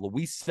like, yeah,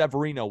 Luis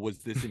Severino was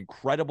this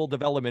incredible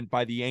development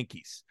by the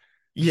Yankees.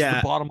 The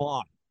bottom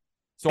line.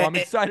 So I'm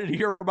excited to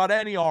hear about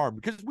any arm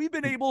because we've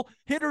been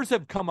hitters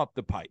have come up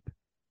the pipe.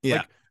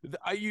 Yeah.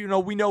 Like,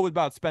 we know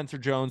about Spencer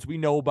Jones. We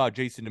know about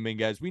Jason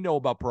Dominguez. We know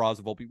about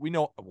Peraza Volpe. We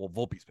know, well,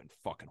 Volpe's been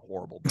fucking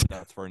horrible, but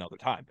that's for another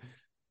time.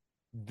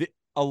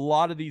 A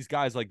lot of these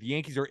guys, like the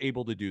Yankees, are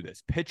able to do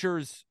this.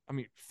 Pitchers, I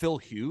mean, Phil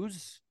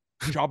Hughes,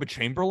 Jabba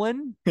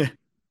Chamberlain.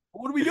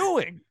 What are we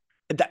doing?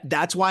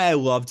 That's why I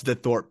loved the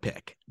Thorpe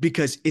pick,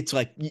 because it's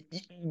like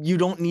you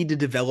don't need to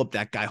develop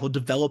that guy. He'll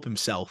develop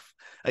himself.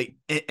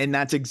 And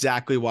that's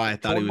exactly why I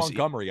thought he was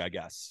Montgomery, I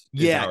guess.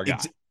 Yeah,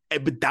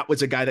 but that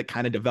was a guy that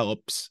kind of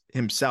develops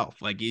himself.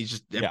 Like he's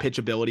just a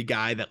pitchability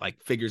guy that like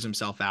figures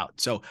himself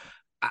out. So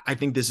I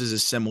think this is a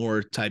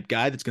similar type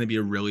guy that's going to be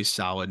a really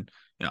solid,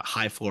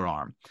 high floor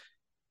arm.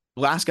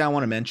 Last guy I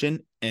want to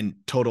mention, and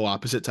total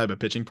opposite type of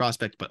pitching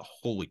prospect, but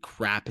holy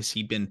crap, has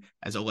he been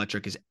as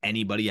electric as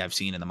anybody I've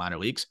seen in the minor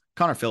leagues?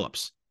 Connor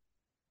Phillips.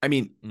 I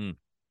mean,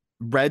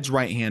 Reds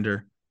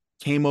right-hander,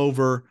 came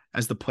over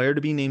as the player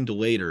to be named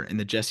later in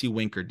the Jesse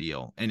Winker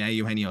deal and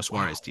Eugenio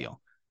Suarez deal.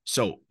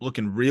 So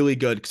looking really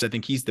good, because I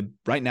think he's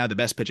right now the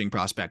best pitching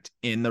prospect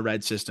in the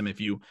Red system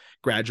if you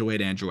graduate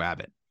Andrew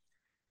Abbott.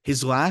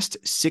 His last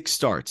 6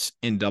 starts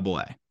in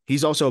Double-A.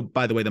 He's also,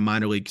 by the way, the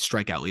minor league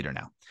strikeout leader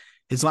now.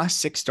 His last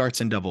 6 starts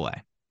in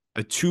Double-A,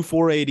 a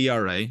 2.48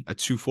 ERA, a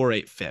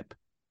 2.48 FIP.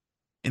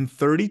 In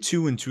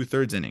 32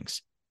 2/3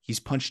 innings, he's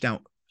punched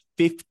out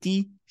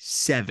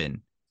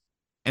 57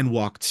 and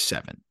walked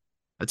 7.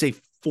 That's a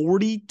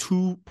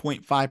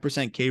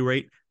 42.5% K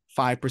rate,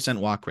 5%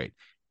 walk rate.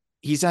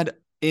 He's had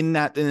in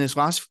his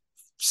last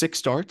 6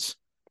 starts,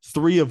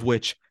 3 of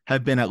which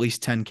have been at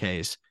least 10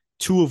 Ks,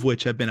 2 of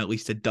which have been at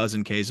least a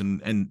dozen Ks,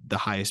 and the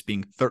highest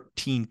being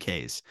 13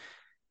 Ks.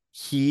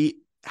 He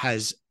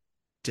has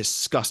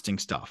disgusting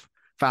stuff.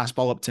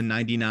 Fastball up to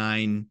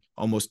 99,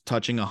 almost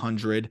touching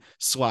 100.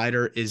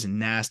 Slider is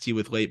nasty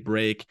with late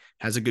break,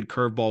 has a good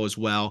curveball as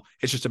well.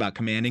 It's just about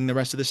commanding the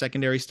rest of the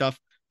secondary stuff.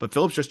 But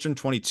Phillips just turned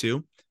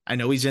 22. I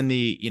know he's in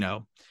the,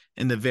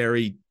 in the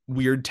very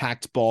weird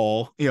tacked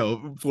ball,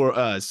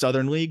 for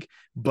Southern League,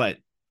 but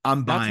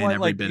I'm buying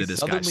every bit of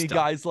this guy's stuff.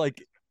 Guys,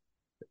 like,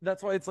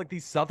 that's why it's like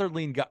these Southern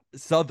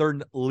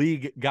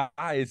League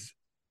guys,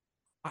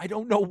 I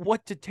don't know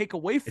what to take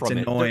away from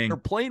it. They're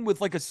playing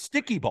with like a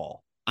sticky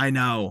ball. I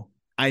know.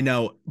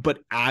 But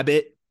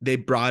Abbott, they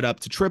brought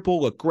up to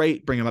triple, look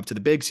great. Bring him up to the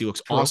bigs. He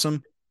looks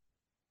awesome.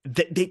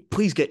 They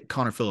please get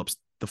Connor Phillips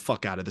the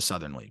fuck out of the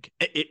Southern League.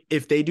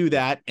 If they do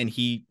that, and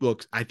he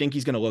looks, I think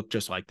he's going to look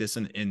just like this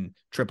in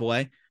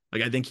AAA.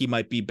 Like, I think he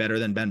might be better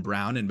than Ben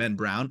Brown, and Ben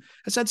Brown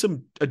has had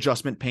some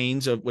adjustment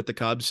pains with the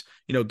Cubs,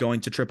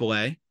 going to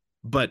AAA,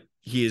 but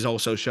he is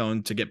also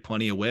shown to get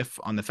plenty of whiff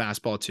on the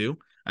fastball too.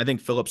 I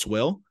think Phillips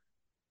will.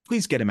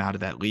 Please get him out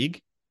of that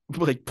league.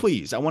 Like,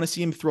 please, I want to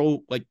see him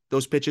throw like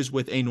those pitches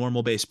with a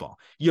normal baseball.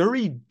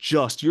 Yuri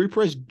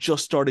Perez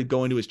just started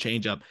going to his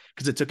changeup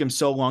because it took him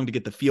so long to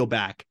get the feel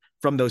back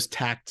from those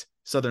tacked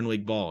Southern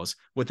League balls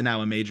with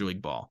now a major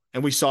league ball.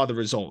 And we saw the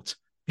result.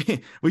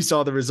 We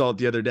saw the result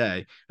the other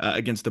day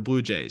against the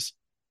Blue Jays.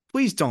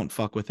 Please don't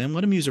fuck with him.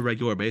 Let him use a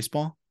regular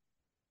baseball.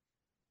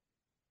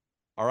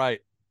 All right.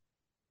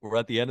 We're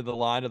at the end of the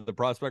line of the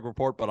prospect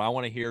report, but I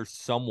want to hear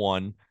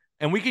someone,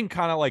 and we can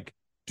kind of like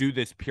do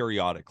this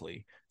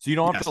periodically. So you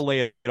don't have to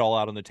lay it all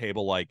out on the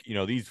table. Like,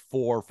 these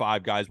 4 or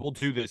 5 guys, we'll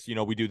do this,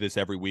 we do this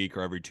every week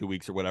or every 2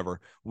 weeks or whatever.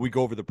 We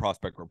go over the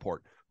prospect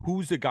report.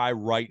 Who's the guy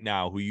right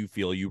now who you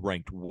feel you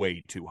ranked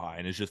way too high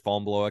and is just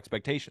falling below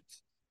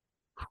expectations?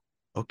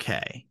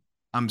 Okay.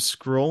 I'm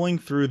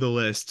scrolling through the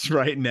list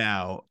right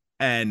now,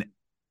 and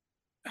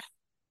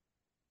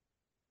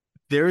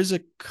there's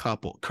a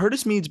couple.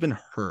 Curtis Mead's been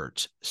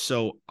hurt,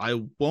 so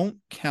I won't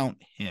count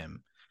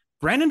him.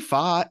 Brandon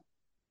Pfaadt.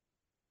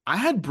 I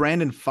had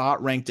Brandon Pfaadt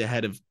ranked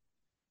ahead of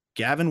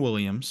Gavin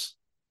Williams.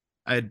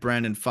 I had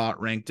Brandon Pfaadt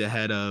ranked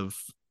ahead of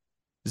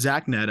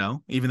Zach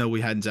Neto, even though we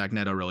had Zach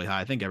Neto really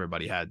high. I think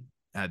everybody had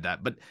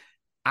that. But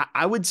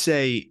I would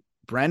say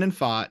Brandon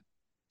Pfaadt,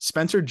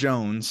 Spencer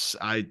Jones,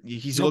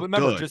 he's looked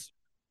good.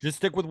 Just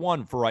stick with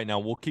one for right now.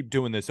 We'll keep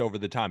doing this over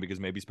the time because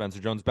maybe Spencer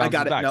Jones bounces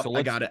back. No,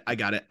 I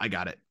got it.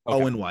 Okay.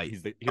 Owen White.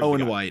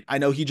 Owen White. I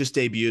know he just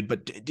debuted,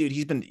 but dude,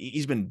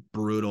 he's been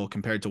brutal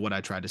compared to what I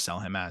tried to sell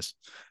him as.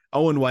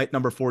 Owen White,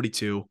 number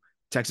 42,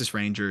 Texas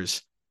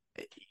Rangers.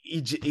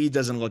 He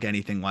doesn't look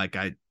anything like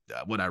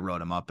what I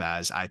wrote him up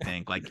as. I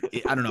think, like,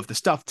 I don't know if the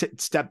stuff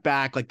step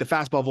back, like the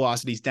fastball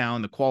velocity's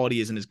down, the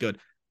quality isn't as good,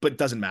 but it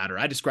doesn't matter.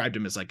 I described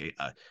him as like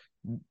a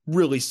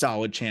really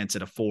solid chance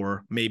at a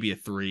 4, maybe a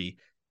 3.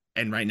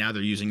 And right now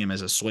they're using him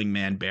as a swing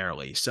man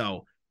barely.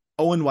 So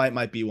Owen White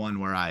might be one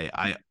where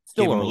I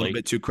still give him early. a little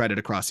bit too credit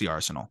across the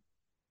arsenal.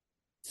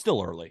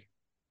 Still early.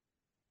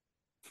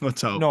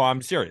 Let's hope. No,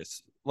 I'm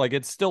serious. Like,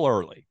 it's still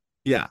early.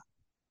 Yeah.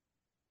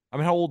 I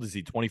mean, how old is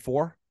he?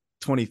 24?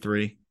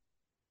 23.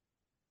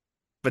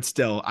 But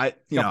still, I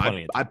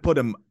put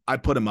him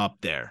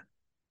up there.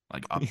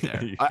 Like up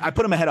there. I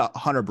put him ahead of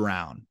Hunter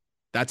Brown.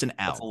 That's an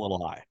L. That's a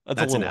little high.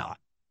 That's a little high.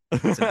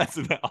 That's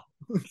an L.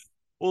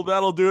 Well,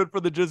 that'll do it for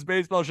the Just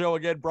Baseball Show.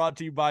 Again, brought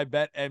to you by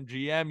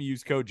BetMGM.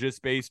 Use code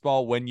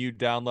JustBaseball when you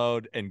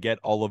download and get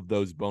all of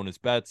those bonus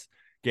bets.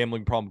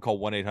 Gambling problem, call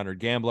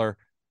 1-800-GAMBLER.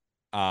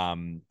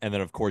 And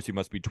then, of course, you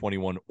must be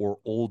 21 or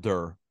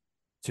older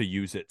to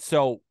use it.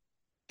 So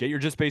get your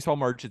Just Baseball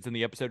merch. It's in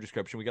the episode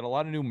description. We got a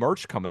lot of new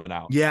merch coming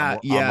out. Yeah,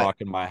 I'm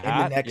rocking my In the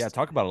hat. next,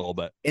 Talk about it a little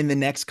bit. In the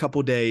next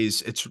couple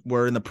days,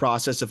 we're in the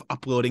process of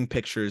uploading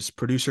pictures.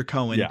 Producer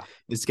Cohen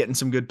is getting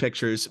some good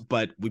pictures,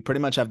 but we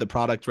pretty much have the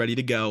product ready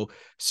to go.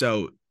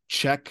 So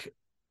check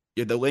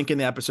the link in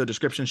the episode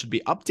description should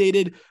be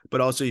updated, but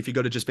also if you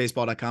go to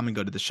justbaseball.com and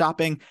go to the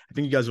shopping, I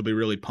think you guys will be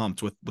really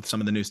pumped with some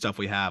of the new stuff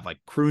we have, like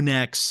crew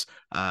necks,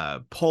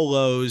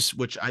 polos,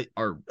 which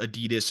are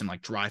Adidas and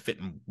like dry fit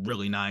and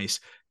really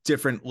nice.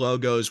 Different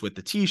logos with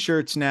the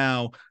t-shirts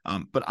now.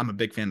 But I'm a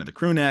big fan of the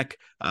crew neck.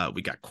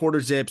 We got quarter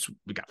zips,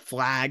 we got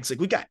flags, like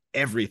we got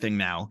everything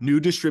now. New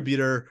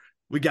distributor,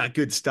 we got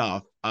good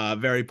stuff.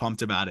 Very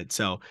pumped about it.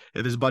 So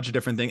there's a bunch of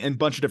different things and a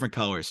bunch of different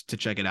colors to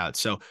check it out.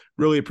 So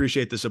really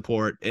appreciate the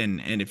support.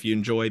 And if you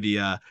enjoy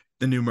the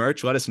new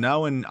merch, let us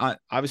know. And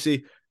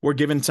obviously we're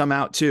giving some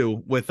out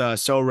too with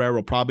So Rare.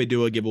 We'll probably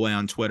do a giveaway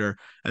on Twitter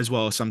as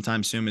well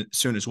sometime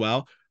soon as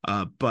well.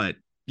 But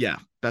yeah,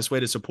 best way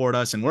to support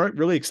us. And we're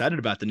really excited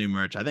about the new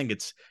merch. I think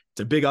it's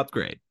a big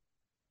upgrade.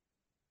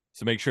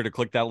 So make sure to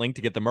click that link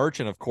to get the merch.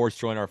 And of course,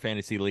 join our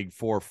fantasy league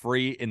for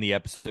free in the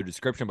episode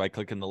description by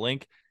clicking the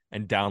link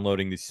and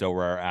downloading the So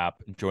Rare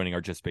app and joining our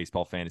Just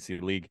Baseball Fantasy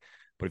League.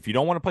 But if you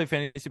don't want to play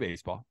fantasy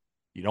baseball,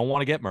 you don't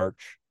want to get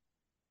merch,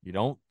 you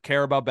don't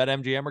care about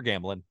BetMGM or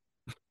gambling,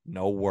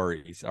 no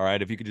worries. All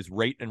right. If you could just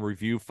rate and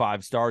review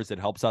 5 stars, it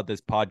helps out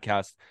this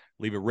podcast.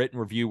 Leave a written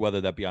review,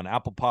 whether that be on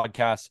Apple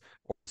Podcasts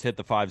or just hit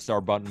the 5-star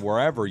button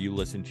wherever you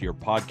listen to your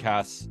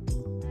podcasts.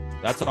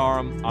 That's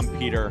Aram. I'm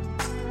Peter.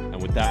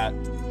 And with that,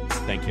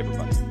 thank you,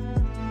 everybody.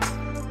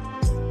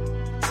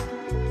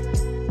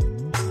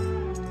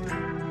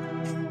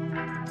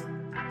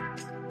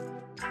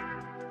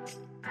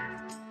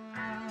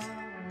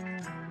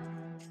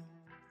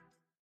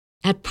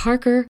 At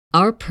Parker,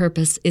 our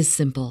purpose is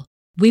simple.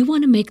 We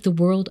want to make the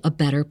world a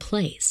better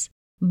place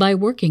by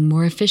working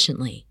more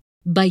efficiently,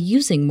 by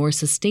using more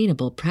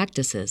sustainable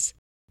practices,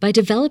 by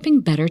developing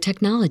better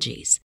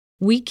technologies.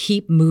 We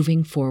keep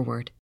moving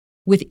forward.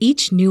 With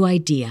each new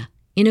idea,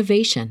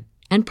 innovation,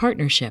 and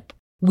partnership,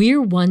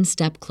 we're one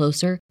step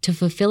closer to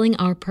fulfilling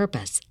our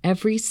purpose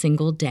every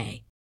single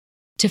day.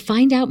 To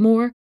find out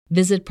more,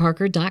 visit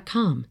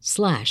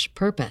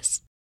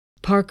parker.com/purpose.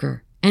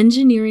 Parker,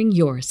 engineering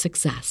your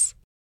success.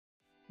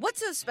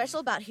 What's so special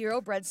about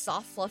Hero Bread's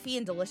soft, fluffy,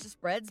 and delicious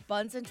breads,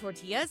 buns, and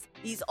tortillas?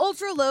 These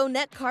ultra-low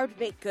net-carb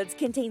baked goods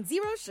contain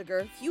 0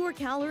 sugar, fewer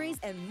calories,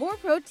 and more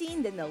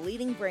protein than the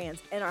leading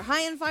brands, and are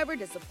high in fiber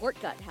to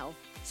support gut health.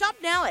 Shop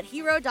now at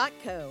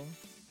hero.co.